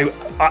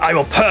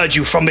will purge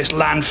you from this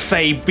land,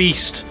 fey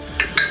beast."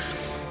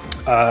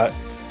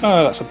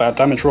 That's a bad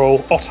damage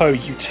roll. Otto,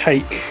 you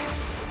take.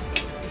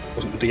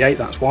 Wasn't a D8,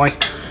 that's why.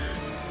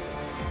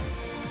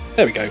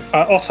 There we go.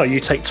 Otto,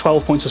 you take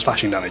 12 points of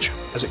slashing damage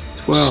as it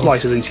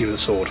slices into you with a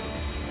sword.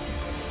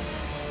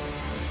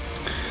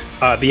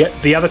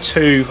 The other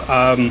two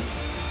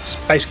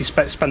basically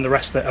spend the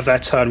rest of their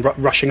turn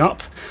rushing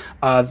up.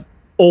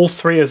 All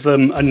three of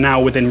them are now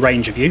within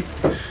range of you.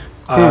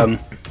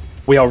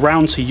 We are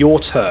round to your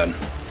turn.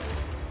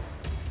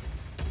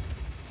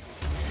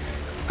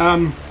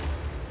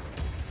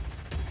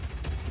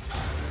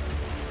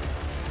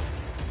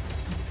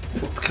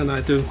 What can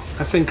I do?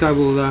 I think I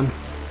will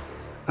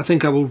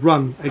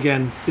run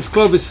again. Is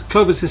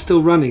Clovis is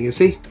still running, is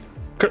he?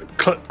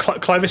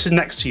 Clovis is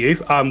next to you.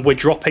 We're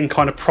dropping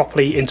kind of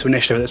properly into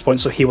initiative at this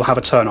point, so he will have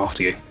a turn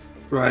after you.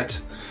 Right.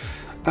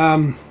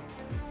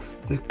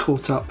 They've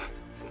caught up.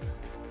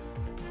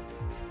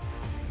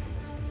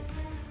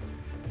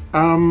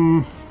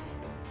 I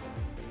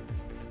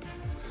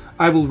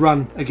will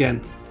run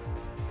again.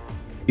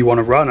 You want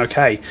to run?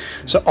 Okay.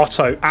 So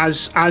Otto,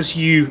 as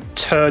you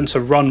turn to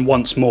run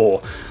once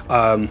more,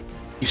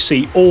 you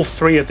see all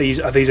three of these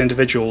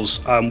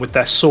individuals with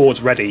their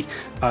swords ready.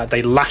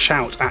 They lash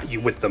out at you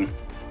with them.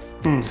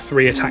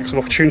 3 attacks of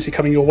opportunity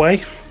coming your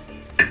way.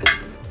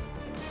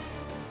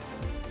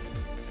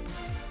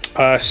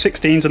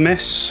 16's a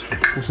miss.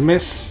 It's a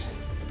miss.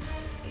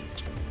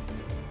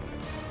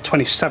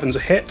 27's a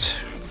hit.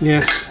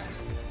 Yes.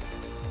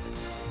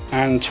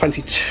 And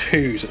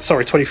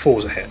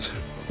 24's a hit.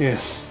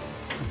 Yes.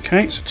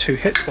 Okay, so 2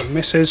 hits, 1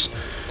 misses.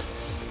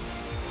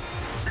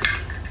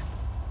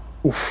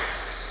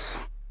 Oof.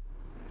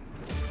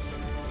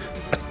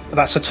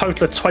 That's a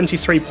total of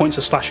 23 points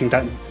of slashing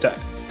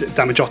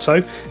damage,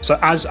 Otto. So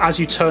as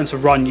you turn to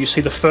run, you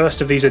see the first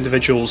of these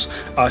individuals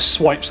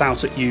swipes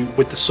out at you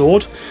with the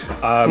sword,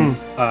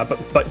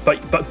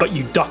 but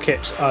you duck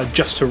it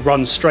just to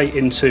run straight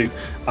into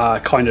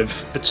kind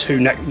of the two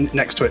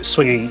next to it,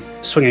 swinging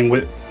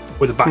with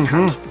a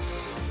backhand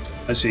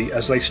as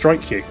they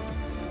strike you.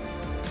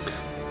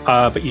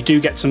 But you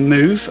do get to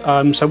move.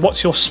 So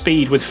what's your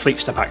speed with Fleet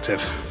Step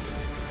active?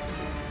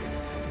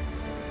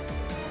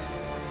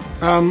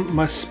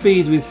 My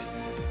speed with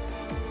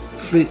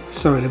Fleet.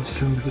 Sorry, I'm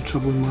just having a bit of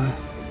trouble with my.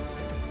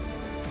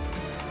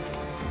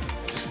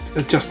 Just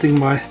adjusting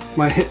my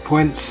hit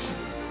points.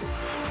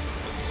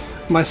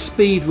 My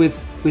speed with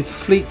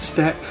Fleet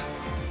Step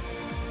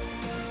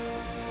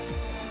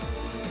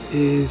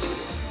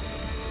is.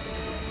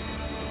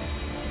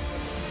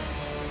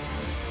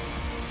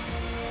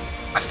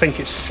 I think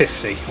it's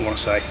 50. I want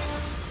to say.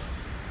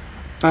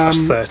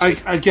 That's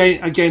 30. I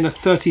gain a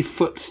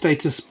 30-foot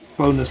status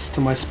bonus to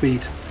my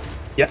speed.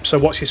 Yep, so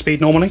what's your speed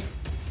normally?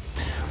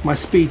 My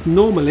speed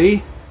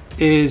normally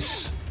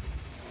is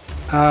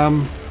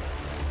 20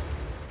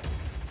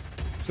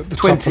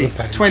 feet.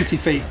 20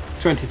 feet.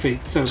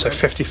 So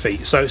 50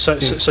 feet.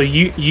 So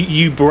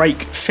you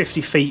break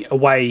 50 feet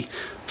away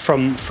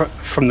from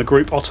the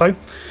group, Otto.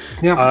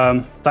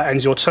 Yeah. That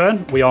ends your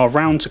turn. We are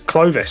round to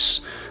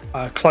Clovis.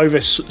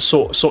 Clovis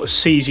sort of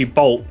sees you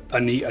bolt,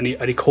 and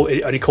he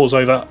calls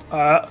over.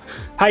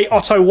 Hey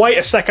Otto, wait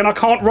a second! I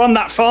can't run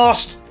that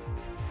fast.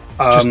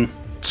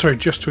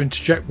 Just to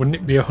interject, wouldn't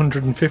it be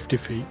 150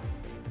 feet?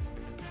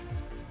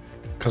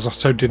 Because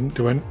Otto didn't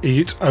do any.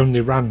 He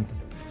only ran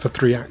for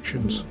 3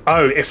 actions.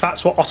 Oh, if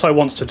that's what Otto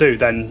wants to do,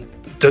 then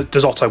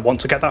does Otto want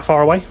to get that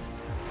far away?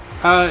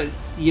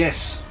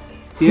 Yes.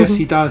 Yes,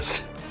 he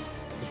does.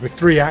 Because with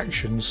 3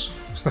 actions,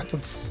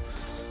 that's.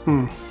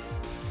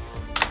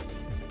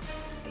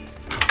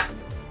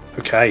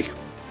 Okay,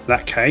 in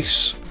that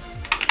case.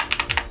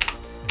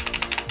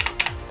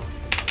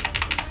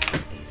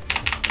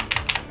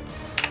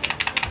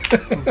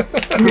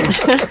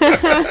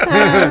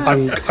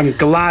 I'm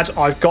glad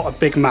I've got a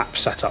big map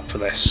set up for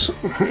this.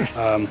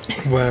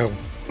 Well,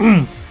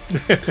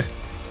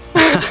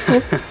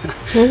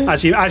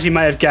 as you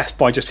may have guessed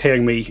by just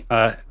hearing me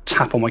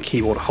tap on my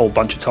keyboard a whole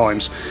bunch of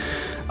times.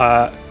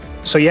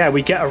 So yeah,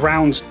 we get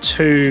around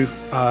to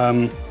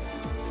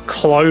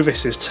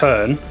Clovis's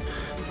turn.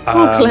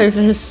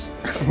 Clovis.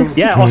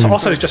 Yeah,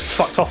 Otto's just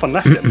fucked off and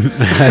left him.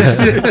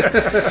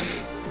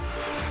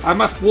 I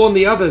must warn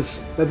the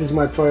others. That is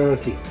my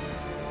priority.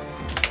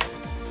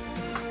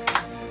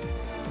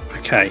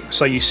 Okay,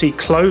 so you see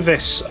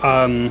Clovis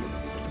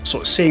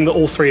sort of seeing that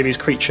all three of these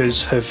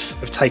creatures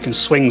have taken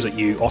swings at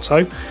you,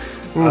 Otto.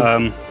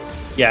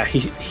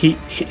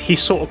 He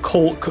sort of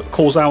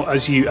calls out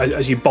as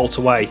you bolt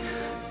away.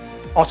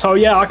 Otto,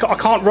 I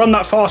can't run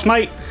that fast,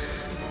 mate.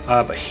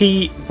 But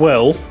he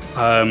will,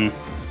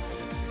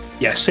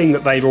 seeing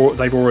that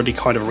they've already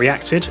kind of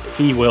reacted,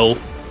 he will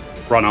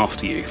run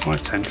after you.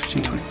 5, 10,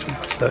 15, 20,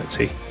 25,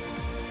 30.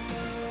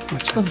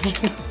 5, 10,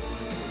 15.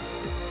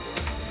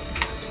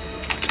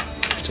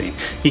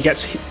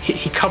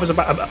 He covers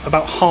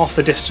about half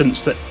the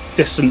distance that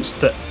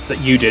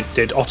you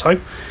did Otto,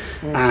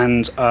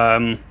 and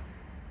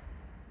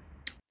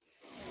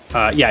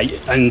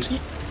and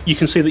you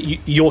can see that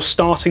you're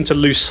starting to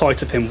lose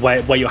sight of him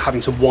where you're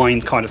having to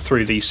wind kind of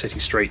through these city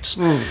streets.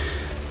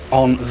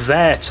 On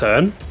their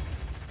turn,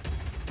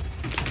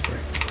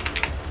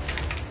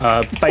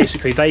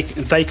 basically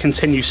they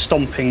continue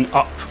stomping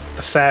up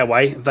the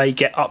fairway. They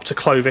get up to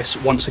Clovis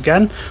once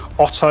again.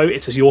 Otto,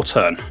 it is your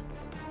turn.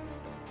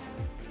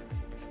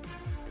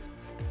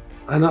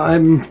 And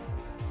I'm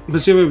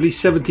presumably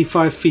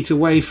 75 feet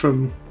away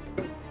from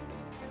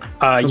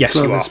yes,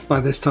 Clovis you are.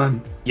 by this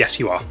time. Yes,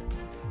 you are.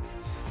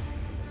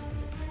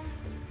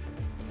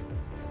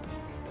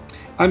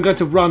 I'm going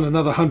to run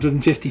another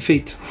 150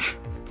 feet.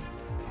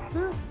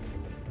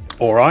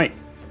 All right.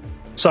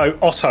 So,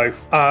 Otto,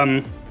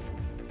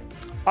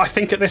 I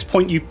think at this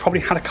point you probably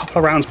had a couple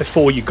of rounds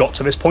before you got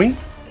to this point.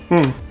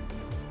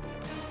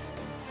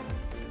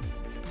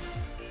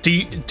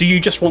 Do you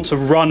just want to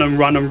run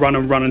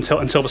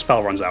until the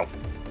spell runs out?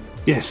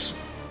 Yes.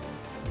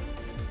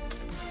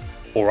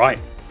 All right.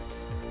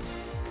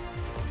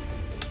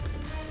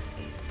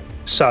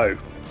 So,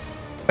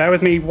 bear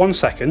with me 1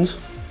 second.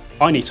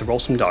 I need to roll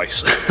some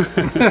dice.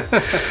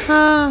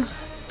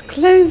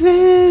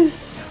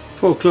 Clovis.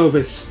 Poor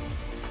Clovis.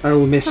 I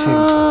will miss him.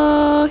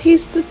 Oh,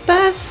 he's the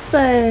best,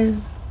 though.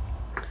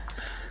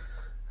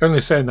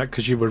 Only saying that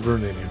because you were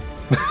running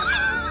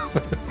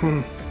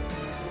him.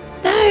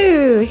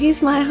 No,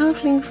 he's my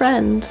halfling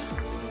friend.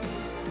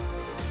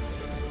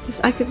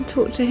 I can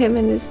talk to him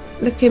and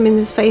look him in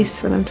his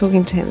face when I'm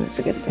talking to him. That's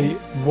a good thing. He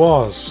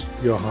was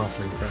your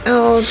halfling friend.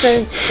 Oh,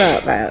 don't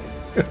start that.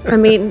 I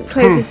mean,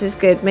 Clovis is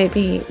good.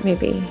 Maybe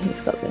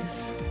he's got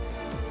this.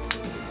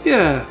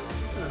 Yeah.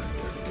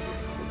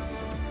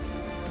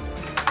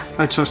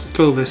 I trust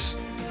Clovis.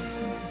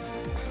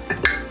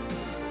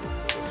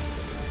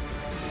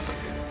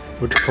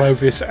 Would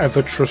Clovis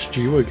ever trust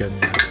you again?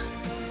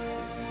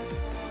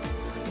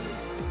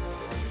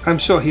 I'm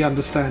sure he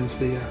understands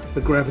the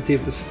gravity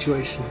of the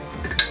situation,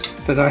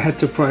 that I had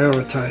to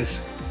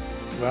prioritize.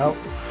 Well,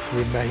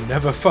 we may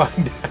never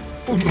find out.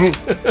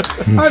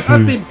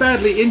 I've been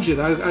badly injured.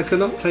 I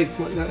cannot take.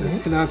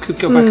 I could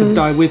go back and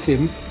die with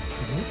him.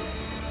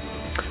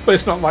 But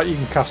it's not like you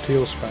can cast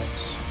heal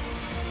spells.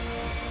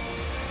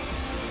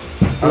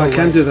 I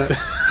can do that.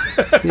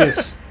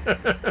 Yes.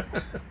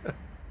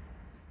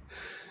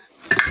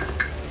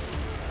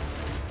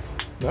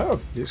 No,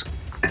 it's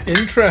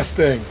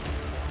interesting.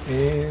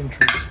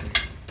 Interesting.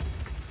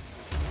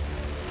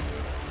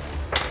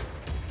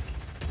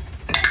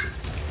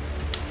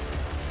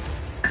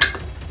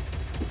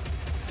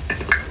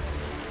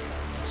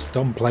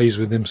 Dom plays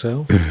with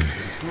himself.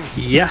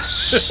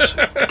 Yes.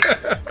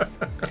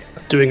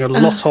 Doing a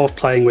lot of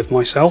playing with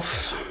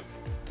myself.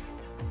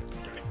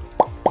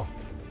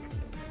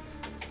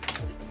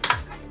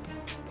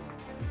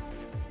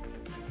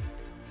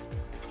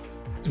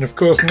 And of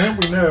course, now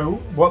we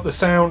know what the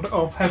sound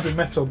of heavy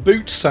metal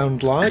boots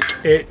sound like.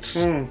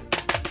 It's...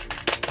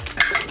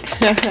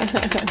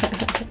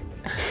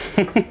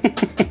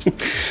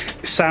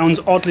 It sounds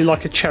oddly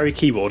like a Cherry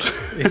keyboard.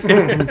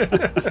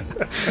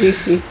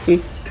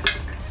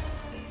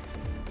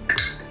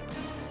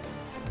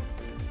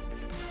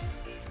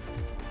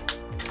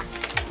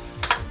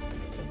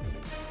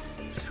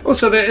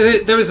 Also,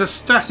 there is a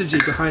strategy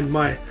behind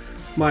my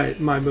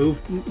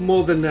move,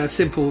 more than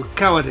simple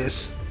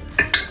cowardice,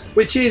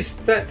 which is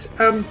that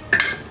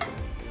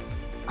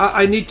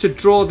I need to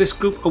draw this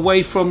group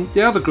away from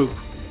the other group,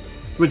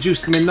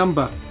 reduce them in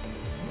number,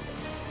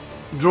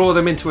 draw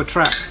them into a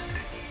trap.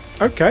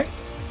 Okay.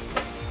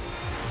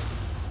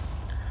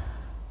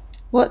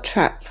 What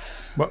trap?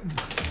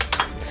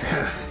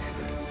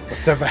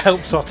 Whatever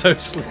helps Otto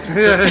sleep.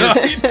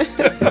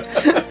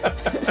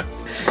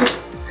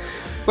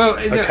 Well,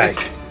 Okay.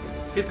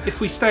 if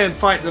we stay and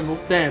fight them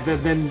there,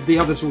 then the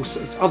others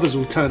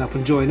will turn up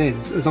and join in.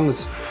 As long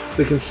as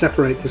we can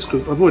separate this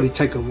group. I've already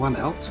taken one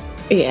out.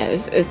 Yeah,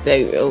 there's no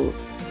real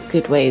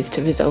good ways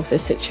to resolve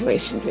this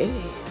situation,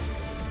 really.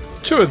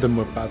 2 of them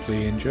were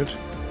badly injured.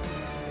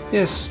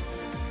 Yes.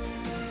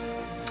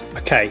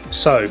 Okay,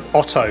 so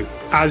Otto,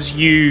 as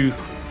you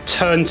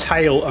turn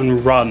tail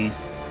and run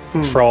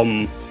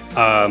from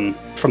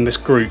this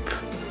group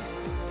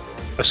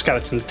of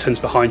skeletons that turns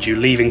behind you,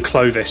 leaving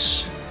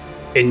Clovis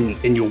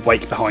in your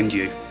wake behind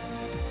you,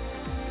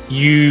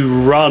 you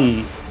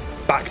run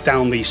back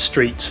down these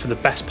streets for the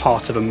best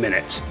part of a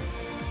minute,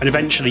 and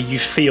eventually you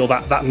feel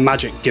that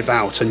magic give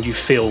out, and you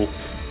feel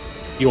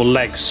your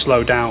legs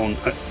slow down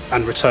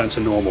and return to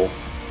normal.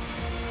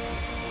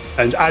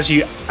 And as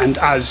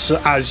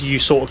you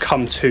sort of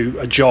come to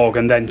a jog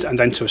and then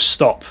to a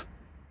stop,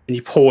 and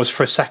you pause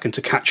for a second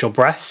to catch your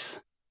breath,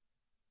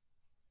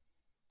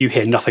 you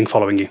hear nothing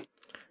following you.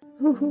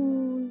 Oh,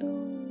 no.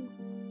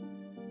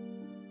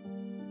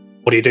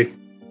 What do you do?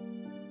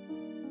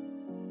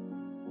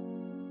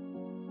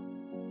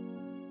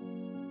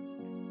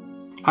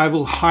 I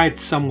will hide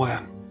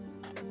somewhere.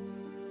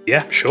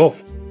 Yeah, sure.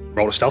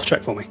 Roll a stealth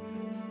check for me.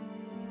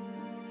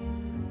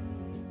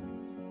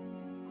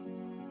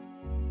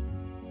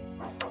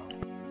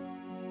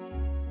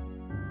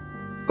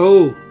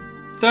 Oh,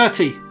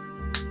 30.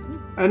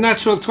 A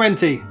natural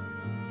 20.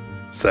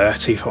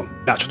 30 for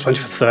natural 20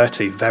 for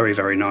 30. Very,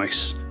 very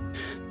nice.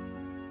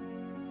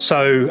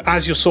 So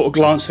as you're sort of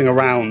glancing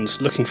around,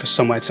 looking for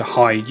somewhere to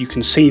hide, you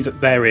can see that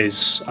there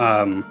is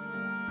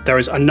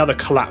another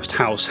collapsed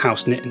house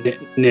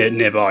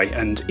nearby,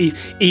 and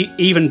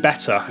even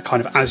better,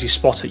 kind of as you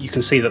spot it, you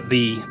can see that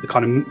the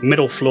kind of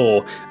middle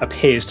floor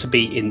appears to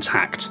be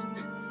intact,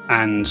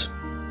 and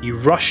you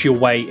rush your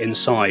way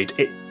inside.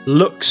 It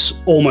looks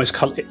almost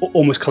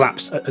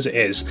collapsed as it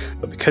is,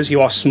 but because you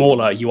are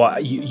smaller,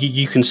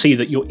 you can see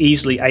that you're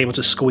easily able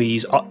to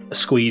squeeze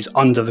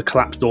under the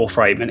collapsed door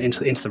frame and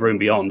into the room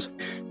beyond.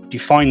 You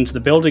find the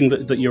building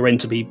that you're in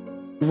to be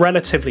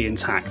relatively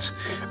intact,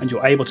 and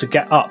you're able to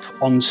get up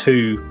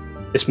onto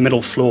this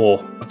middle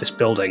floor of this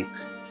building,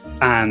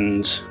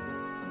 and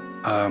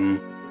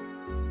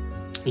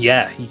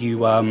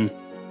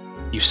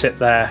you sit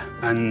there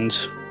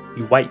and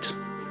you wait.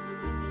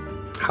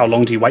 How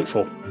long do you wait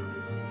for?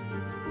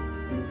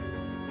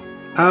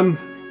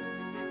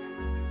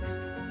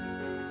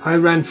 I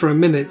ran for a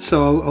minute,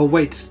 so I'll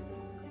wait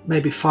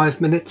maybe 5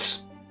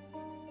 minutes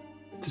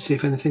to see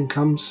if anything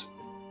comes.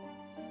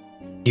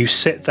 You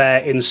sit there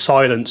in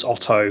silence,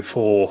 Otto,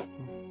 for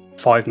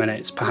 5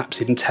 minutes,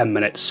 perhaps even 10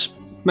 minutes.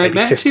 Maybe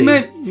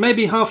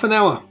half an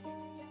hour.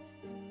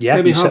 Yeah,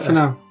 maybe half an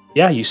hour.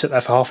 Yeah, you sit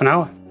there for half an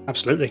hour.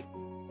 Absolutely.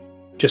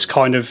 Just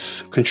kind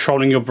of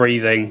controlling your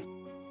breathing,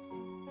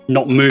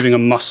 not moving a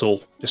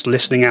muscle, just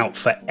listening out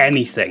for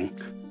anything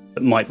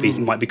that might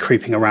be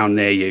creeping around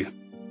near you.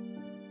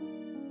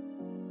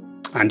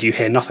 And you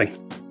hear nothing.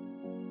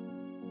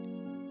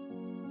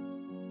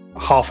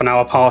 Half an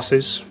hour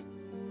passes.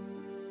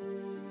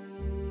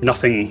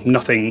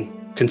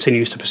 Nothing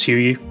continues to pursue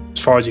you, as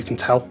far as you can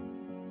tell.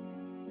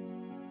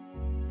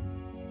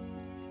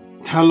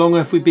 How long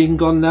have we been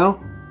gone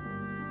now?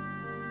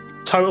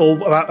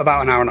 Total,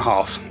 about an hour and a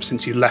half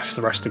since you left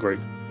the rest of the group.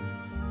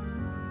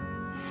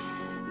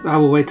 I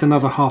will wait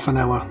another half an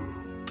hour.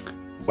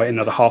 Wait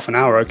another half an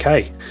hour,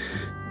 okay.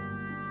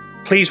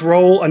 Please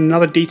roll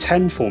another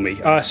d10 for me.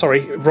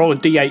 Roll a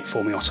d8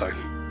 for me, Otto. A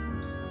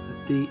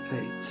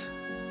d8.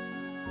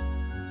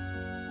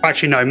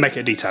 Actually, no, make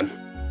it a d10.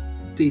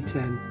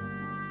 D10.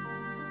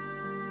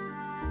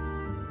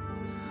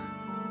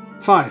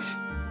 5.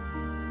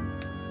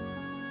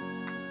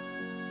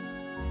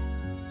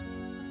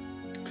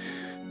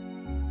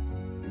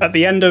 At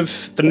the end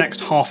of the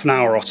next half an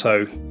hour,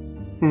 Otto,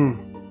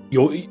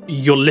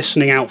 you're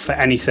listening out for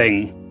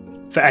anything,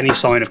 for any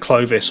sign of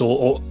Clovis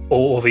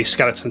or these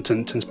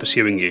skeletons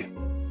pursuing you,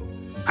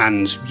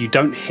 and you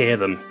don't hear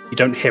them. You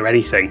don't hear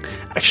anything.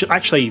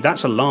 Actually,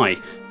 that's a lie.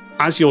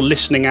 As you're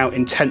listening out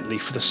intently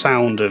for the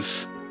sound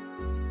of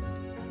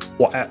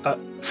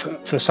for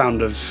the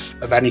sound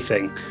of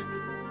anything,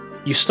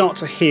 you start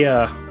to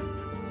hear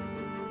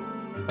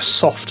a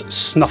soft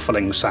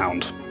snuffling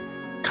sound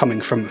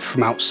coming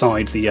from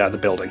outside the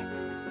building.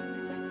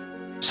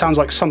 Sounds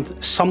like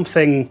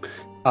something,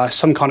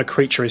 some kind of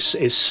creature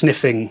is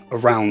sniffing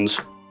around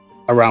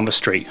the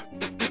street.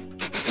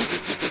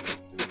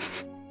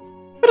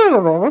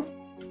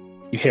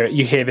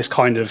 You hear this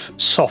kind of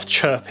soft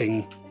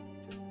chirping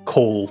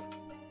call.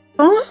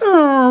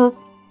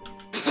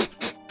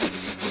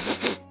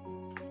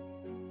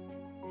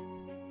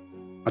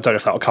 I don't know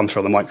if that will come through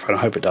on the microphone. I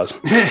hope it does.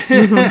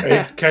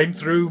 It came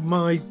through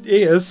my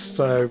ears,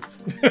 so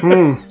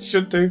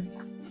should do.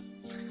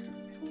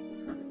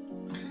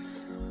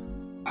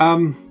 I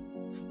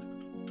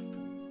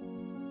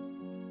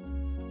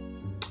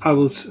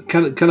will.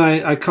 Can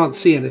I? I can't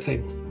see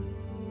anything.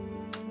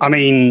 I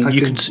mean,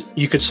 you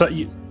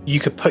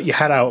could put your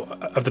head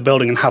out of the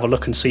building and have a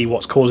look and see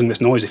what's causing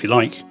this noise if you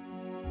like.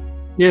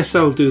 Yes,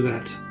 I'll do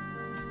that.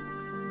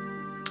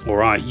 All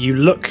right, you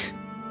look.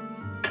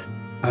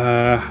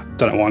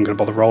 Don't know why I'm going to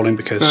bother rolling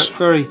because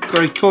very,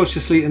 very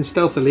cautiously and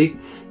stealthily.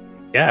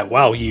 Yeah,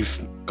 well, you've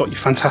got your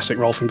fantastic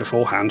roll from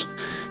beforehand.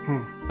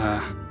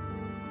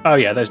 Oh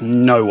yeah, there's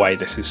no way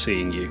this is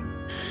seeing you.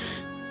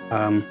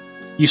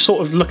 You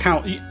sort of look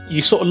out.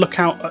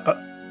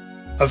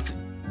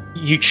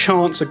 You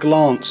chance a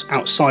glance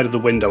outside of the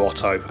window,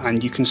 Otto,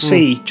 and you can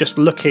see, just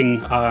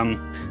looking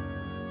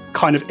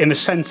kind of in the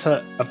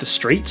centre of the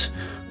street,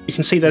 you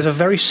can see there's a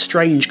very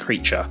strange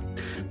creature.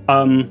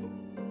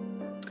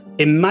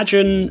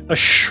 Imagine a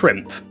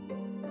shrimp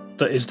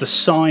that is the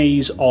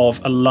size of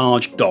a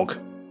large dog,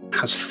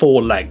 has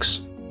 4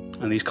 legs,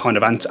 and these kind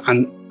of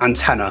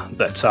antenna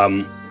that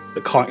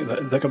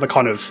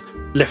kind of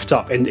lift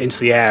up into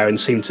the air and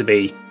seem to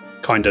be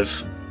kind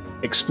of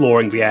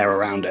exploring the air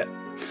around it.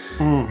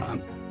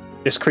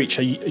 This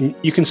creature,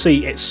 you can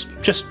see it's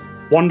just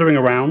wandering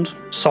around,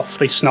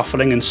 softly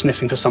snuffling and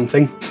sniffing for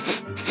something.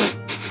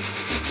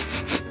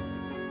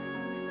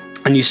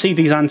 And you see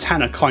these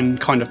antennae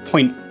kind of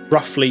point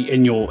roughly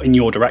in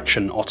your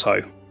direction,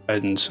 Otto.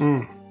 And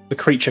the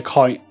creature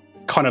kind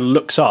of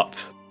looks up,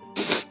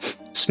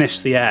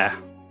 sniffs the air,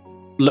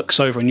 looks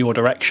over in your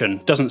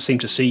direction, doesn't seem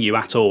to see you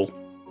at all.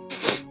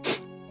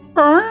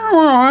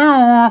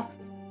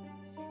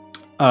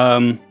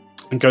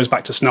 And goes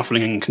back to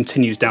snuffling and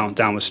continues down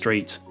the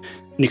street.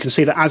 And you can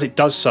see that as it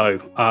does so,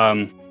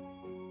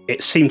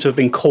 it seemed to have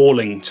been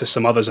calling to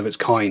some others of its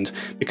kind,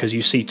 because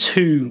you see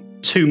two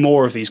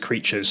more of these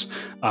creatures,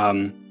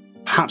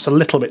 perhaps a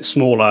little bit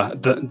smaller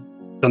than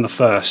the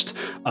first,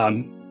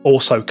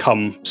 also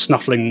come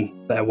snuffling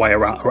their way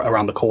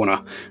around the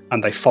corner,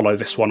 and they follow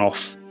this one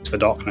off to the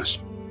darkness.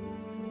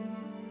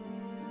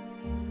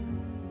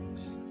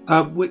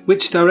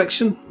 Which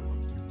direction?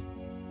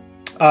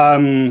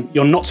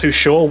 You're not too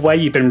sure where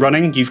you've been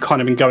running. You've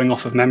kind of been going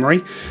off of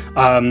memory.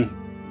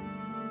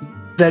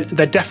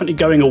 They're definitely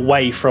going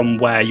away from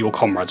where your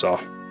comrades are.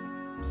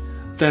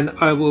 Then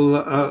I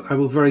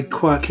will very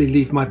quietly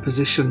leave my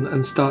position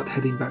and start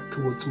heading back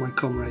towards my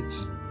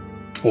comrades.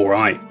 All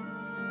right.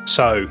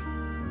 So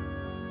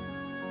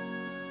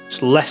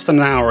it's less than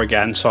an hour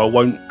again, so I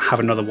won't have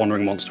another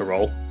Wandering Monster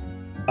roll.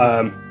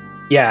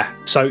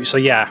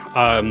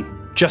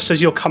 Just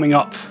as you're coming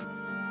up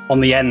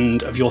on the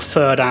end of your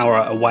third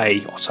hour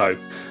away, Otto,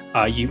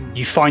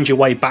 you find your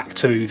way back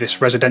to this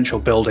residential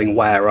building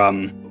where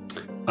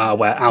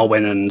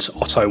Alwyn and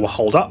Otto were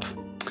holed up,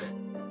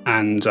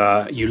 and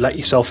you let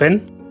yourself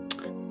in.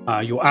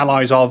 Your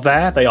allies are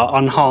there; they are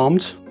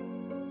unharmed,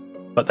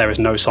 but there is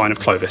no sign of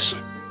Clovis.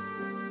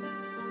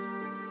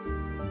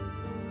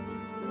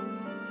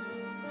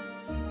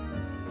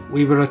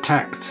 We were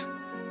attacked.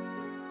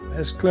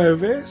 Where's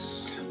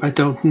Clovis? I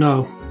don't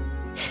know.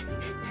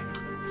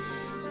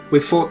 We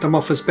fought them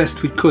off as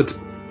best we could,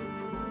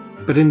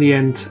 but in the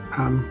end,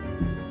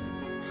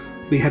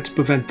 we had to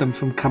prevent them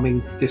from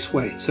coming this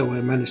way, so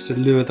I managed to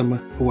lure them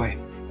away.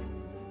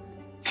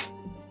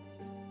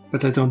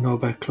 But I don't know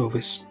about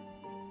Clovis.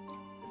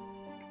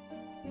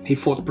 He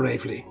fought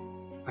bravely,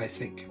 I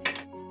think.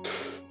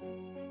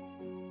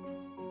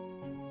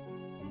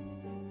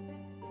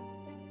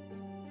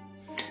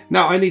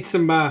 Now I need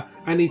some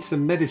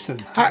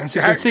medicine. As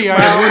you can see,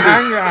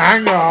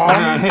 hang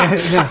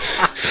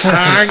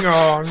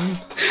on.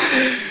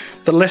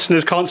 The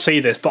listeners can't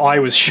see this, but I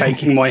was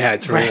shaking my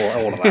head through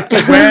all of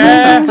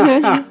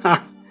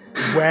that.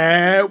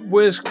 Where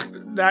was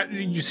that?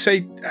 You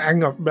say,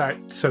 hang on, right?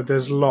 So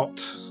there's a lot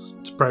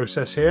to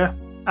process here.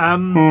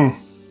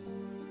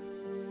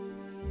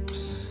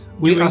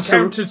 We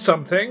encountered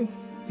something.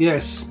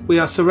 Yes, we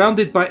are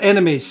surrounded by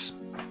enemies.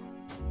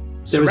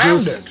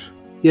 Surrounded?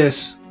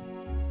 Yes.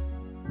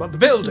 What, the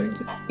building?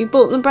 You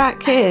brought them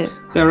back here.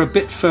 They're a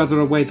bit further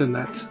away than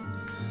that.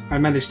 I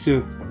managed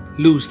to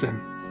lose them.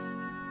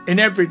 In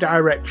every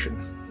direction.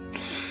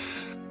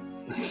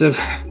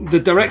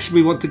 The direction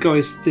we want to go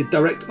is the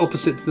direct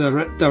opposite to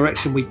the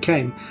direction we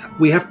came.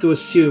 We have to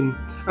assume...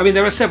 I mean,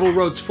 there are several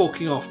roads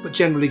forking off, but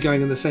generally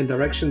going in the same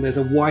direction. There's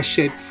a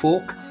Y-shaped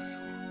fork.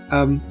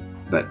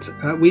 But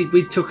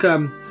we took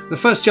the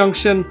first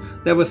junction.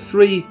 There were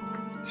three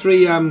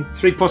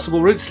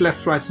possible routes,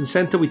 left, right, and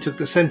centre. We took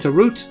the centre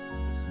route,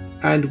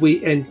 and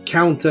we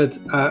encountered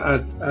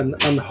a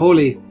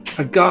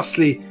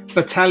ghastly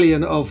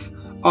battalion of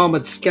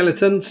armoured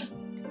skeletons,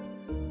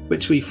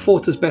 which we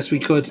fought as best we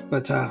could.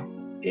 But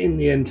in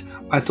the end,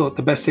 I thought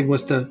the best thing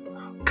was to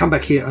come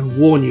back here and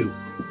warn you.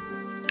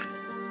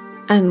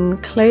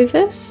 And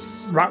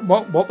Clovis? Right.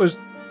 What was?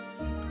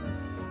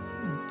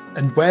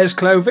 And where's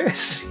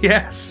Clovis?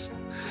 Yes.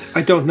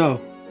 I don't know.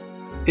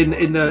 In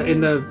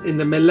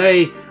the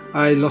melee,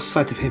 I lost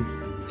sight of him.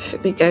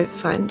 Should we go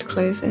find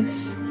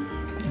Clovis?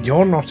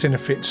 You're not in a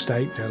fit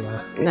state,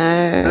 Dilla.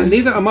 No.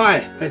 Neither am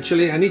I,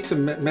 actually. I need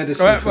some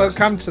medicine first. We'll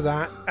come to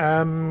that.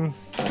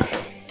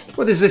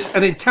 What is this?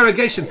 An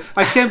interrogation?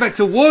 I came back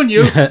to warn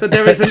you that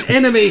there is an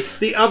enemy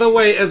the other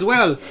way as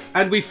well,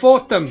 and we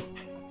fought them.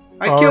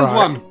 I killed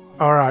one.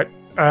 All right.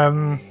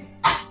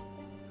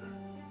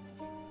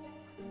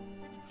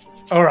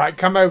 All right,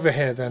 come over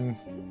here then.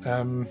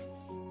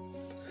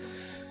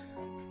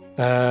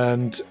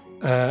 And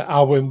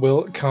Alwyn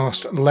will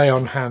cast Lay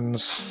on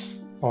Hands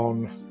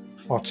on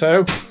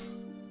Otto.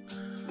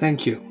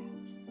 Thank you.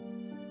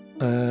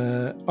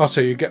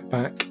 Otto, you get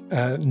back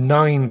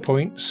 9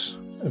 points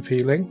of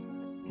healing.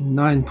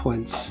 9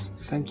 points.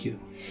 Thank you.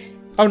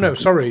 Oh, no,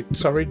 sorry.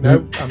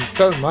 No, I'm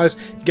telling lies.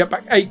 You get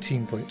back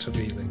 18 points of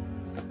healing.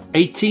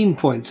 18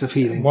 points of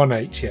healing?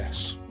 1-8,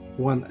 yes.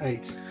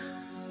 1-8.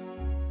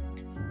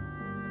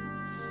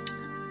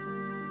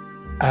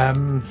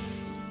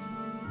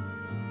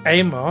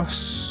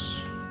 Amos.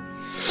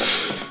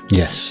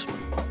 Yes.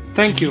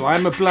 Thank you.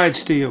 I'm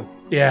obliged to you.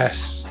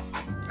 Yes.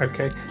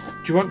 Okay.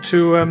 you want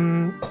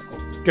to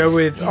go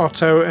with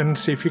Otto and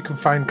see if you can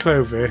find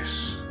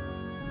Clovis?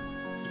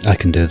 I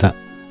can do that.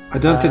 I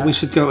don't think we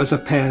should go as a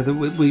pair. That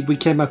we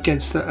came up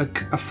against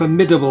a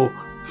formidable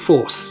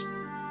force.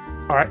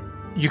 All right,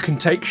 you can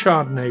take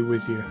Chardonnay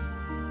with you.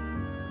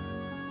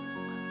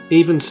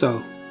 Even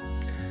so,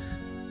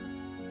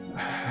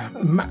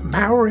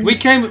 Maori. we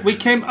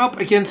came up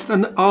against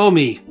an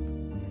army.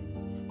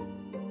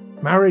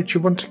 Maori, do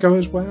you want to go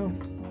as well?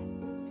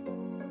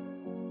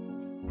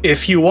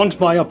 If you want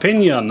my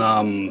opinion,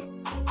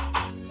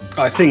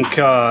 I think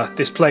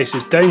this place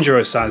is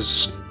dangerous,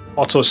 as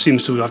Otto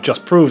seems to have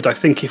just proved. I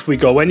think if we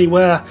go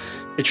anywhere,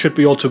 it should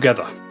be all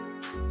together.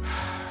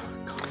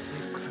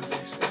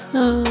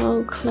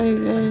 Oh,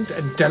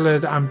 Clovis. Della,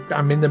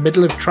 I'm in the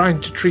middle of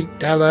trying to treat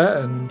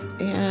Della, and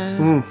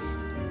Yeah.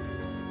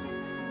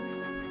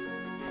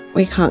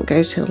 We can't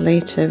go till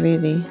later,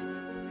 really.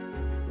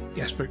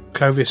 yes, but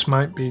Clovis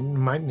might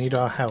need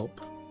our help.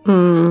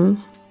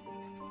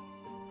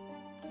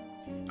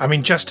 I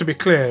mean, just to be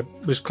clear,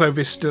 was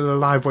Clovis still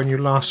alive when you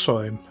last saw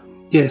him?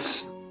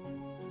 Yes.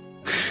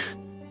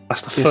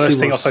 That's the Yes, first he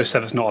thing was. Otto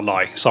said. It's not a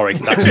lie. Sorry.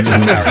 That's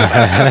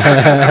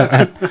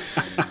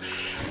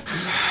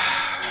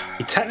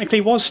He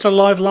technically was still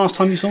alive last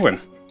time you saw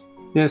him.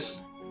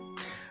 Yes.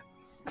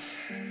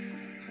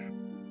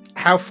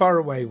 How far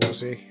away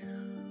was he?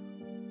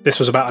 This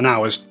was about an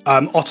hour's.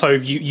 Otto,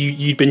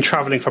 you'd been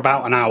travelling for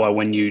about an hour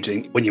when you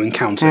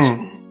encountered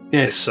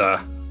Yes. this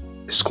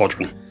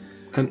squadron.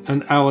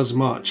 An hour's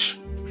march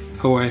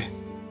away.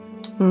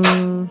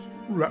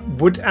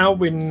 Would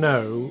Alwyn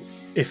know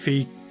if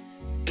he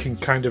can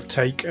kind of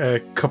take a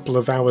couple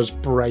of hours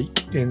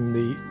break in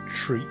the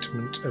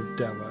treatment of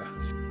Della?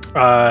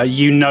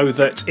 You know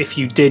that if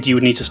you did, you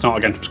would need to start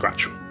again from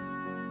scratch.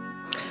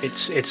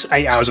 It's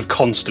 8 hours of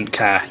constant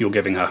care you're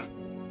giving her.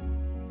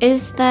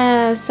 Is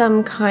there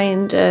some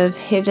kind of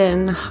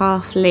hidden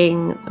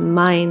halfling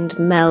mind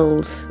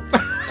meld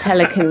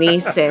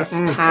telekinesis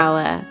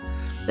power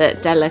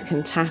that Della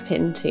can tap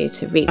into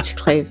to reach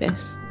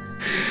Clovis?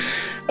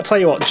 I'll tell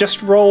you what,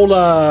 just roll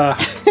a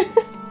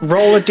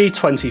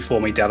d20 for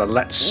me, Della.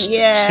 Let's see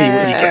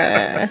what you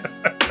get.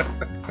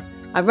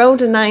 I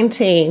rolled a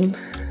 19.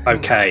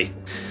 Okay.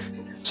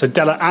 So,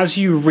 Della, as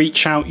you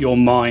reach out your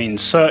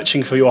mind,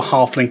 searching for your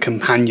halfling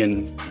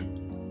companion,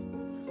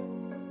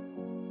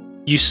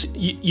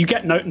 you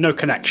get no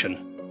connection,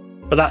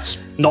 but that's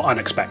not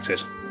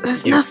unexpected.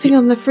 There's nothing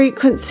on the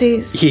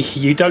frequencies.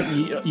 You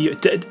don't.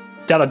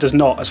 Della does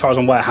not, as far as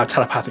I'm aware, have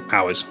telepathic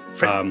powers.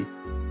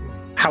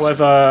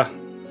 However,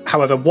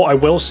 what I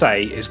will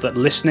say is that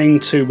listening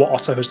to what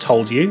Otto has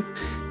told you,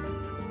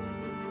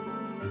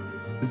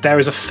 there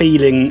is a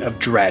feeling of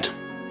dread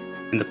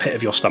in the pit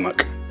of your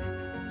stomach.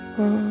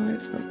 Oh,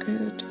 it's not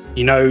good.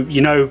 You know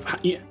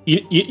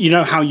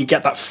how you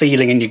get that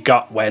feeling in your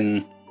gut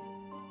when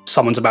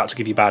someone's about to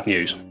give you bad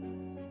news.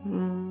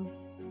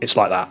 It's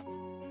like that.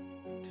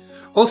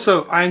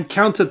 Also, I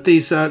encountered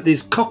these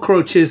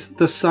cockroaches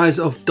the size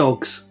of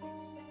dogs.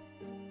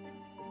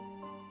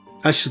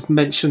 I should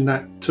mention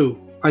that too.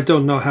 I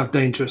don't know how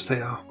dangerous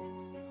they are.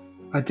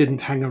 I didn't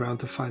hang around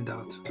to find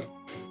out.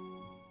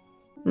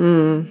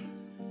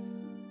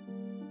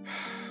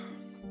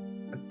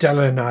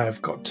 Della and I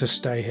have got to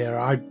stay here.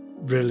 I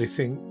really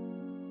think.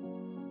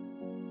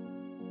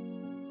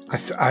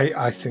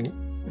 I think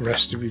the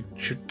rest of you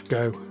should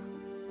go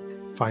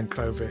find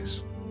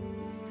Clovis.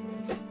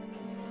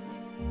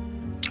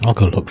 I'll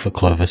go look for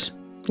Clovis.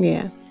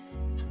 Yeah.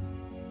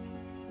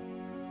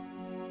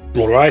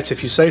 All right,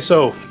 if you say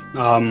so.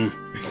 All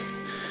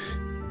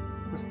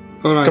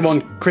right. Come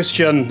on,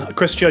 Christian.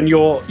 Christian,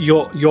 you're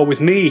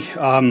with me.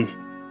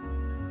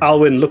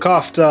 Alwyn, look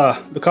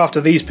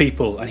after these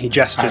people, and he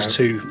gestures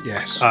to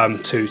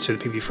the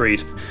people you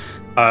freed.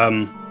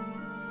 I'm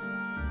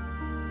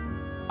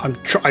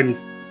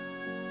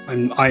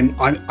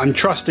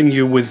trusting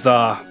you with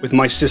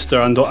my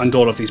sister and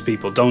all of these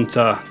people. Don't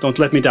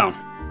let me down.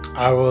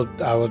 I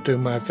will do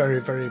my very,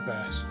 very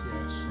best.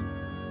 Yes.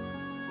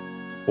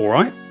 All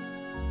right.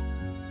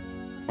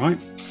 Right.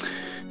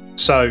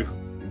 So,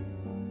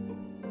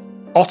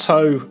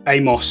 Otto,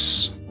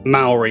 Amos,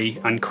 Maori,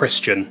 and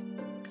Christian.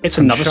 It's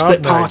another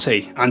split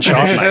party. And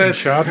Chardonnay.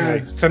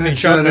 Chardonnay. Sending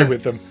Chardonnay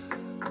with them.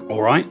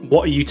 All right.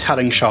 What are you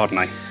telling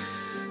Chardonnay?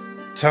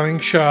 Telling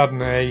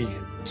Chardonnay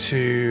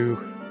to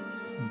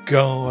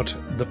guard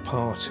the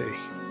party.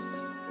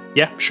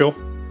 Yeah, sure.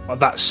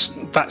 That's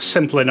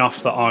simple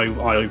enough that I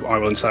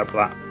will interpret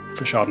that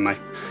for Chardonnay.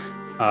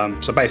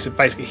 So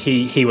basically,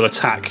 he will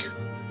attack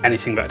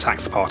anything that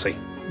attacks the party.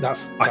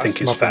 That's I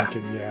think is fair.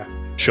 Thinking, yeah.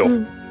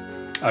 Sure.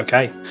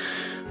 Okay.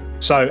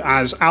 So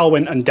as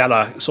Alwyn and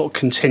Della sort of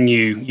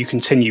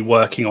continue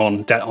working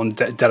on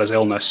Della's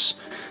illness,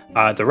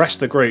 the rest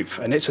of the group,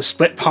 and it's a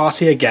split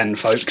party again,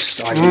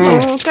 folks.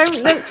 Oh,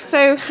 don't look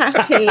so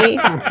happy.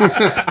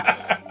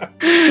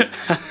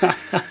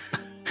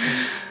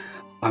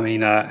 I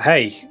mean,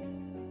 hey,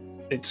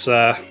 it's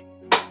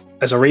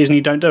there's a reason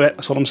you don't do it.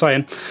 That's what I'm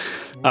saying.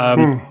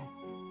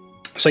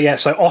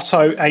 So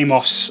Otto,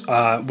 Amos,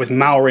 with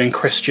Mallory and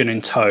Christian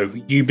in tow,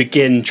 you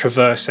begin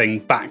traversing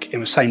back in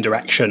the same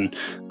direction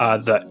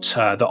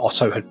that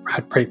Otto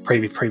had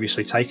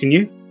previously taken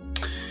you.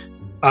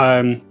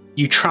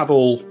 You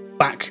travel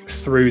back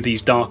through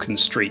these darkened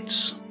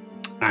streets,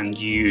 and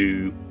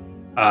you,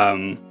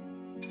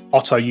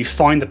 Otto, you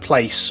find the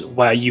place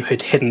where you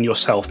had hidden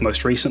yourself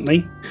most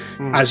recently.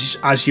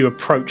 As you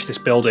approach this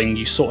building,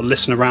 you sort of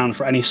listen around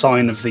for any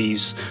sign of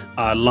these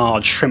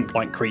large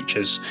shrimp-like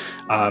creatures,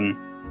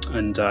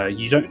 and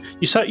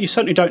you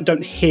certainly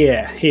don't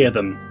hear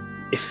them.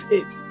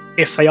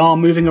 If they are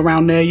moving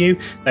around near you,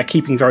 they're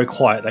keeping very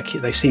quiet.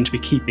 They seem to be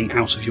keeping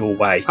out of your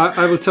way.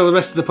 I will tell the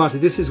rest of the party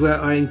this is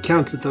where I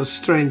encountered those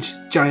strange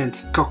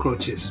giant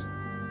cockroaches.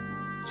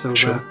 So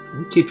Sure.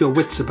 Keep your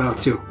wits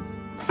about you.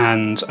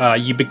 And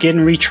you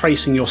begin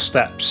retracing your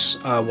steps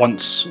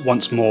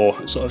once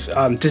more. Sort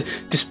of,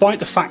 despite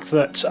the fact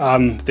that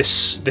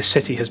this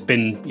city has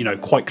been,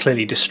 quite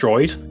clearly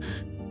destroyed,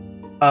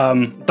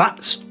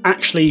 that's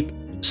actually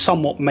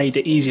somewhat made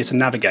it easier to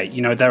navigate.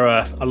 There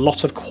are a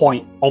lot of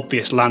quite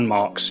obvious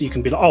landmarks. You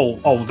can be like,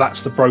 oh,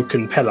 that's the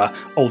broken pillar.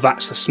 Oh,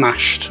 that's the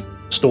smashed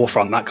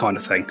storefront, that kind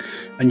of thing.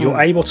 And you're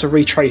able to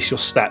retrace your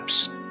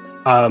steps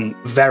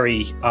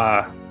very,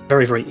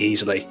 very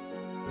easily.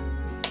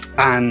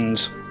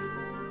 And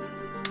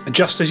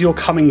just as you're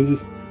coming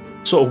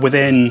sort of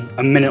within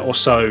a minute or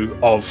so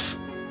of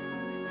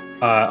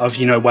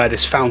where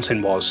this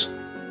fountain was,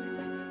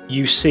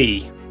 you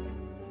see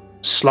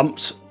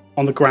slumped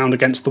on the ground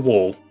against the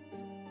wall,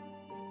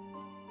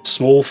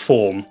 small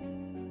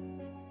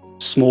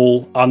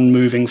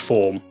unmoving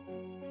form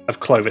of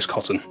Clovis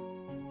Cotton.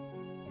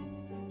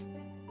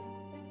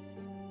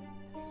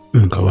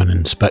 Go and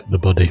inspect the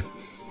body.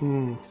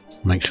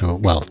 Make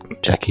sure,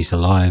 check he's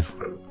alive.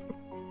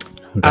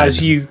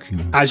 As you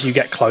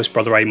get close,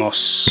 Brother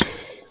Amos,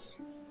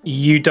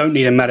 you don't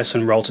need a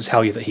medicine roll to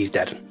tell you that he's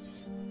dead.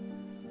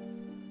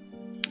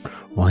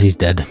 Well, he's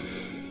dead.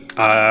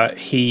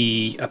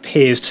 He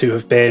appears to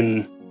have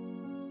been...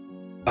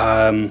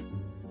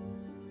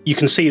 you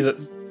can see that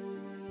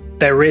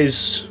there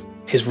is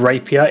his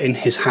rapier in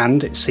his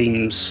hand. It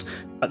seems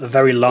at the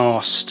very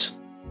last,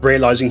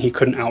 realising he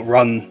couldn't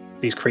outrun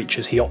these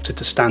creatures, he opted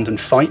to stand and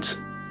fight.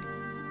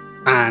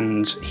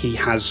 And he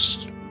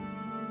has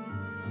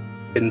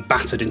been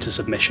battered into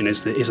submission,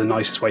 is the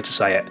nicest way to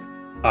say it.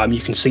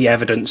 You can see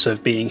evidence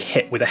of being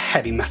hit with a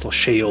heavy metal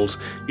shield.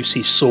 You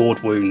see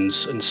sword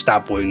wounds and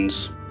stab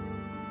wounds.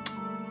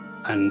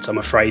 And I'm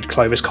afraid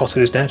Clovis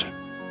Cotton is dead.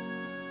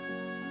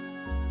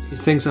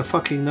 These things are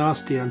fucking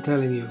nasty, I'm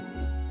telling you.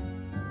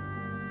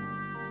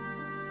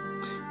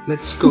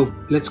 Let's go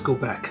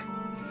back.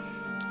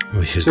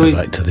 We should go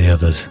back to the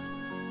others.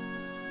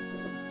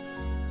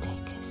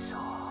 Take his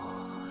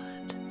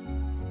sword.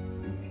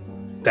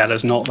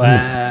 Della's not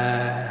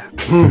there.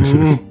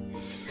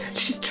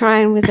 She's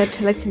trying with her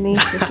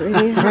telekinesis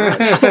really hard to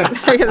get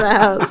back in the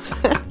house.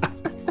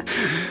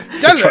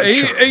 Della,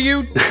 are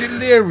you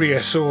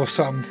delirious or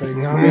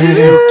something? I mean,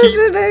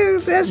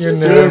 I'm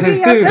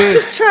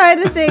just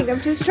trying to think.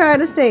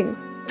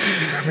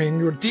 I mean,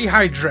 you're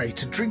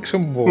dehydrated. Drink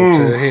some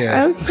water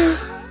here. Okay.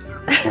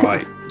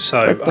 Right.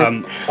 So,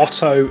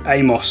 Otto,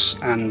 Amos,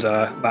 and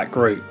that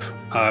group.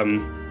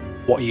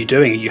 What are you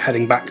doing? Are you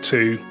heading back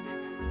to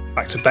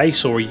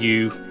base, or are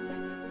you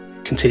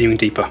continuing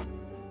deeper?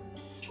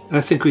 I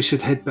think we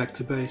should head back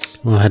to base.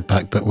 We'll head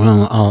back, but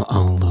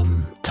I'll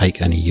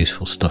take any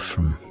useful stuff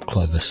from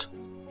Clovis.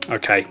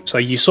 Okay. So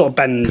you sort of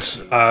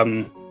bend.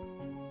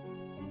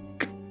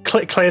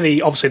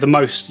 Clearly, obviously, the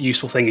most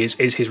useful thing is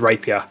his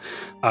rapier,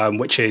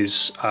 which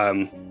is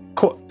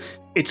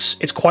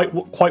it's quite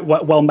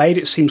well made.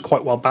 It seems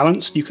quite well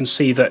balanced. You can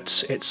see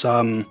that it's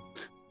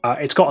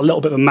got a little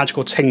bit of a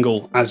magical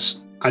tingle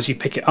as you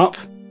pick it up.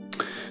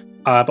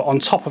 But on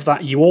top of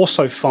that, you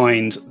also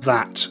find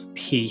that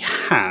he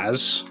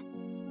has.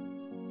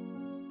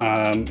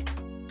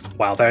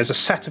 There's a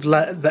set of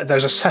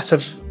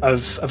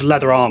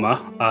leather armor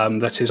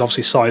that is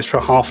obviously sized for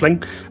a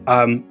halfling.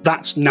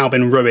 That's now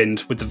been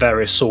ruined with the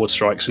various sword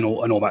strikes and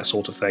all that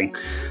sort of thing.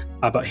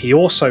 But he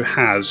also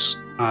has.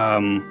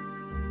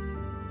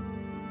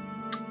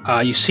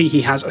 You see,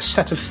 he has a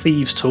set of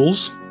thieves'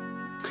 tools,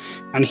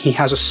 and he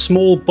has a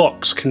small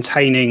box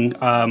containing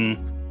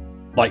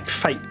like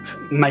fake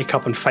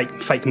makeup and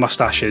fake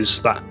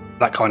mustaches, that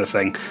kind of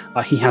thing.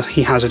 He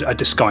has a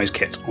disguise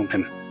kit on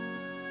him.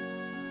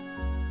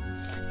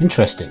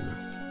 Interesting.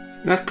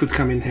 That could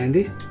come in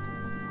handy.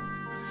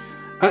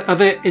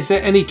 Is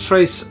there any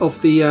trace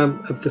of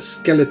the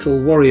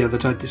skeletal warrior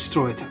that I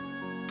destroyed?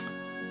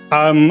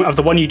 Of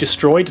the one you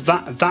destroyed,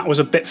 that was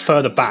a bit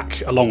further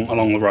back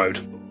along the road.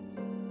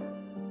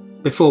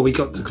 Before we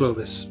got to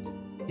Clovis.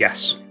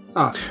 Yes.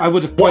 I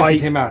would have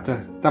pointed him out.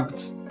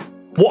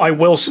 What I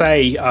will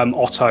say,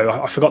 Otto,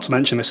 I forgot to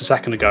mention this a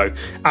second ago.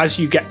 As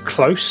you get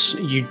close,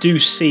 you do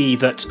see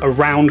that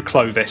around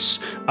Clovis,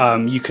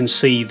 you can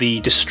see the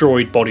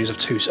destroyed bodies of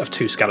two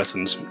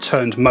skeletons,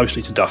 turned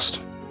mostly to dust.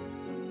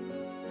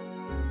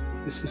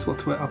 This is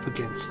what we're up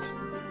against.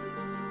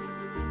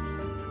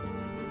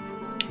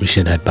 We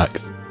should head back.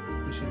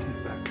 We should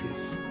head back,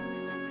 yes.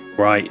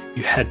 Right,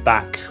 you head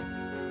back,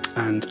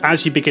 and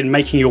as you begin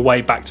making your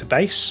way back to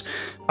base,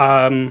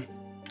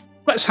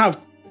 let's have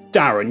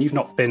Darren. You've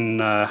not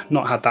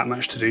had that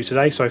much to do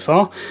today so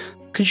far.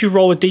 Could you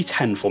roll a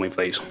d10 for me,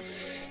 please?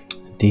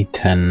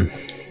 D10.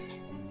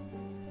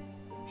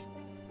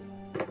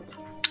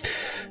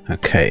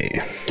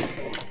 Okay.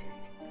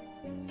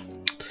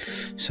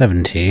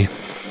 70.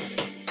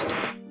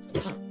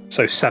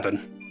 So 7.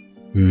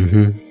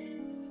 Mm-hmm.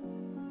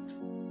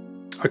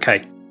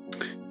 Okay.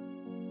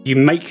 You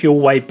make your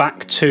way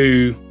back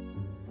to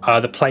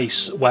the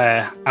place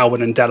where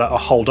Alwyn and Della are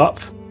holed up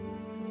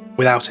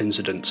without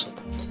incident.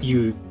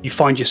 You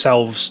find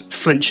yourselves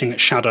flinching at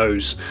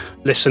shadows,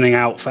 listening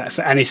out for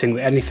anything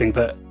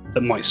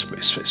that might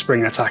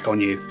spring an attack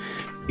on you.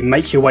 You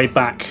make your way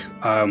back.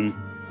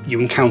 You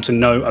encounter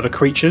no other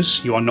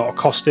creatures. You are not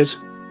accosted.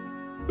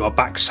 You are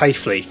back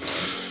safely,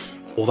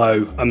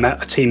 although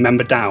a team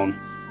member down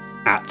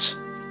at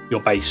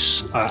your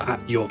base, at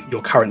your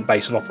current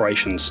base of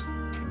operations.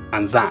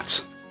 And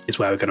that is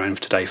where we're going to end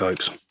for today,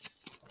 folks.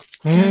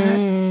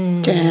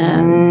 Damn.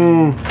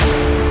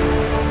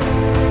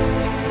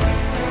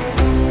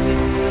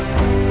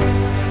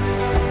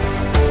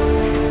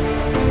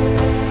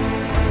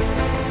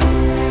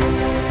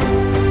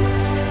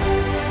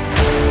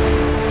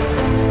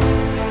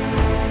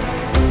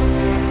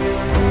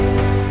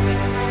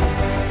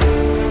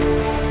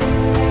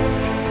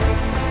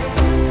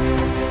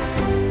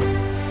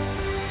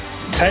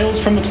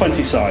 Tales from the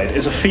 20 Side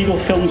is a Feegle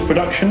Films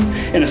production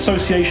in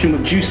association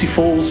with Juicy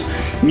Falls,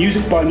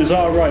 music by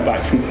Nazar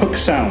Ryback from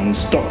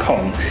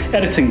hooksounds.com,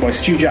 editing by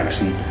Stu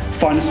Jackson.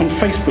 Find us on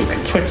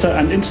Facebook, Twitter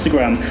and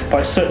Instagram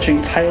by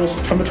searching Tales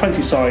from the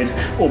 20 Side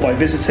or by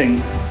visiting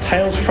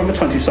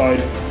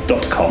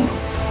talesfromthe20side.com.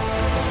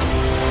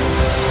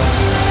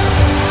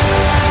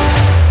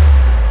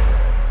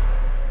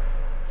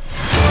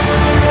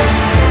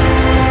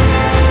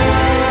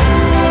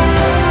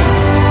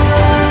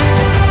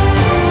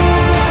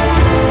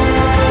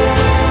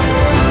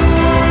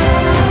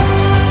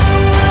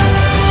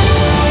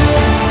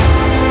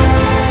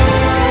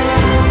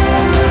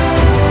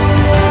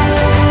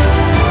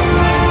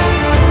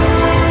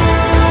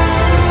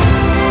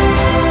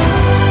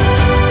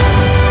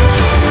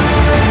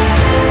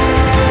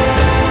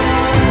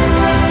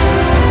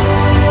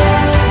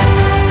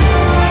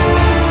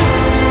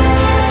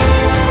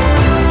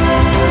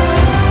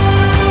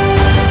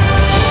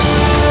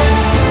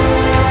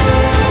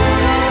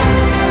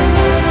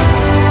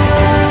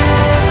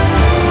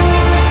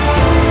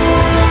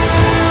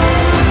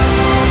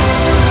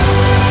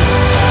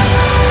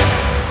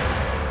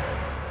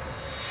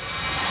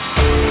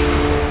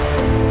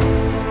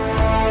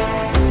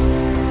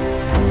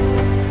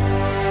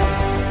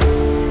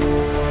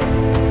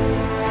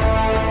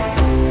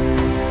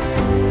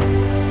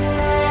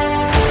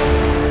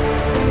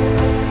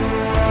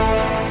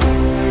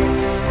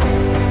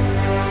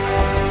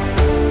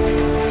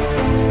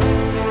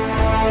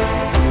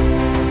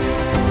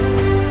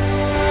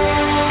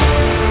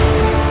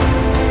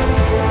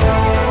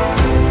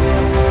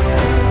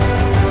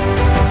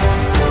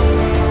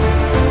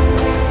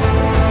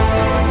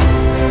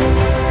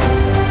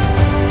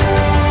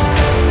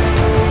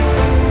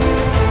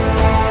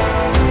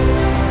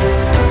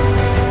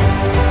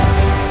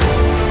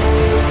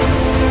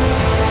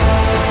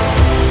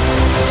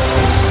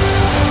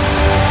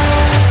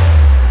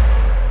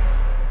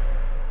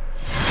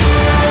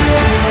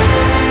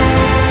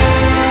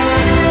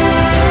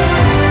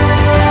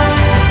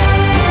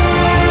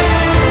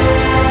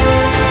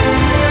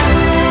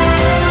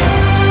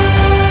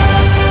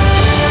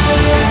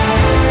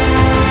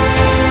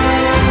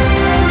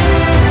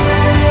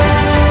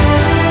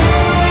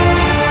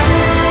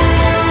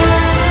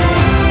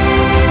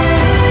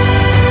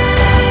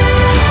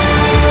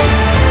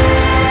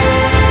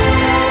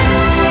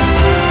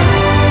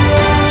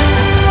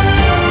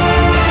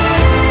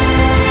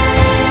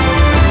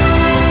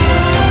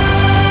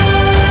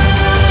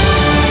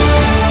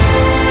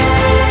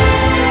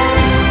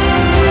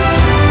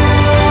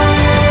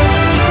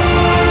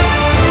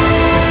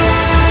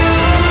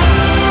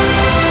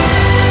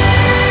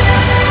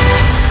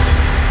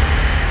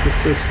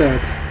 So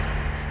sad.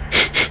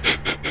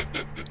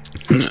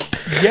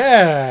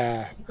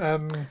 Yeah.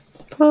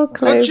 Poor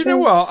Clovis. Well, do you know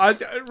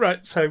what?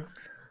 Right, so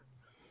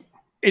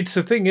it's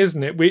a thing,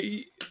 isn't it?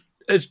 We,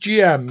 as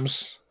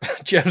GMs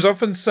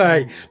often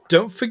say,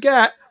 don't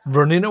forget,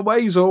 running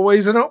away is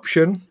always an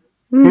option.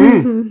 We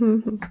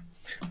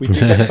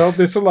do get told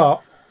this a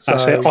lot. So.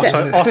 That's it.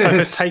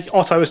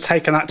 Otto has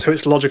taken that to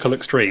its logical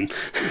extreme.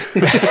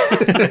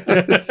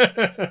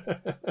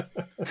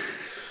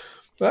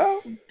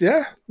 Well,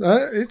 yeah,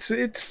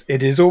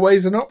 it is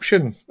always an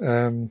option.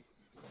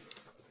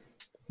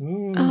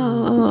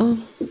 Oh,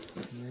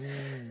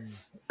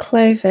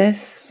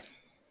 Clovis.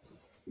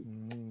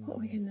 What are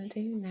we going to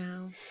do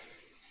now?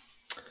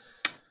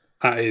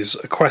 That is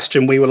a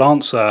question we will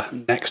answer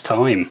next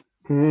time.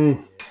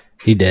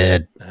 He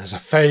did. There's a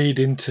fade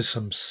into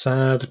some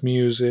sad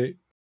music.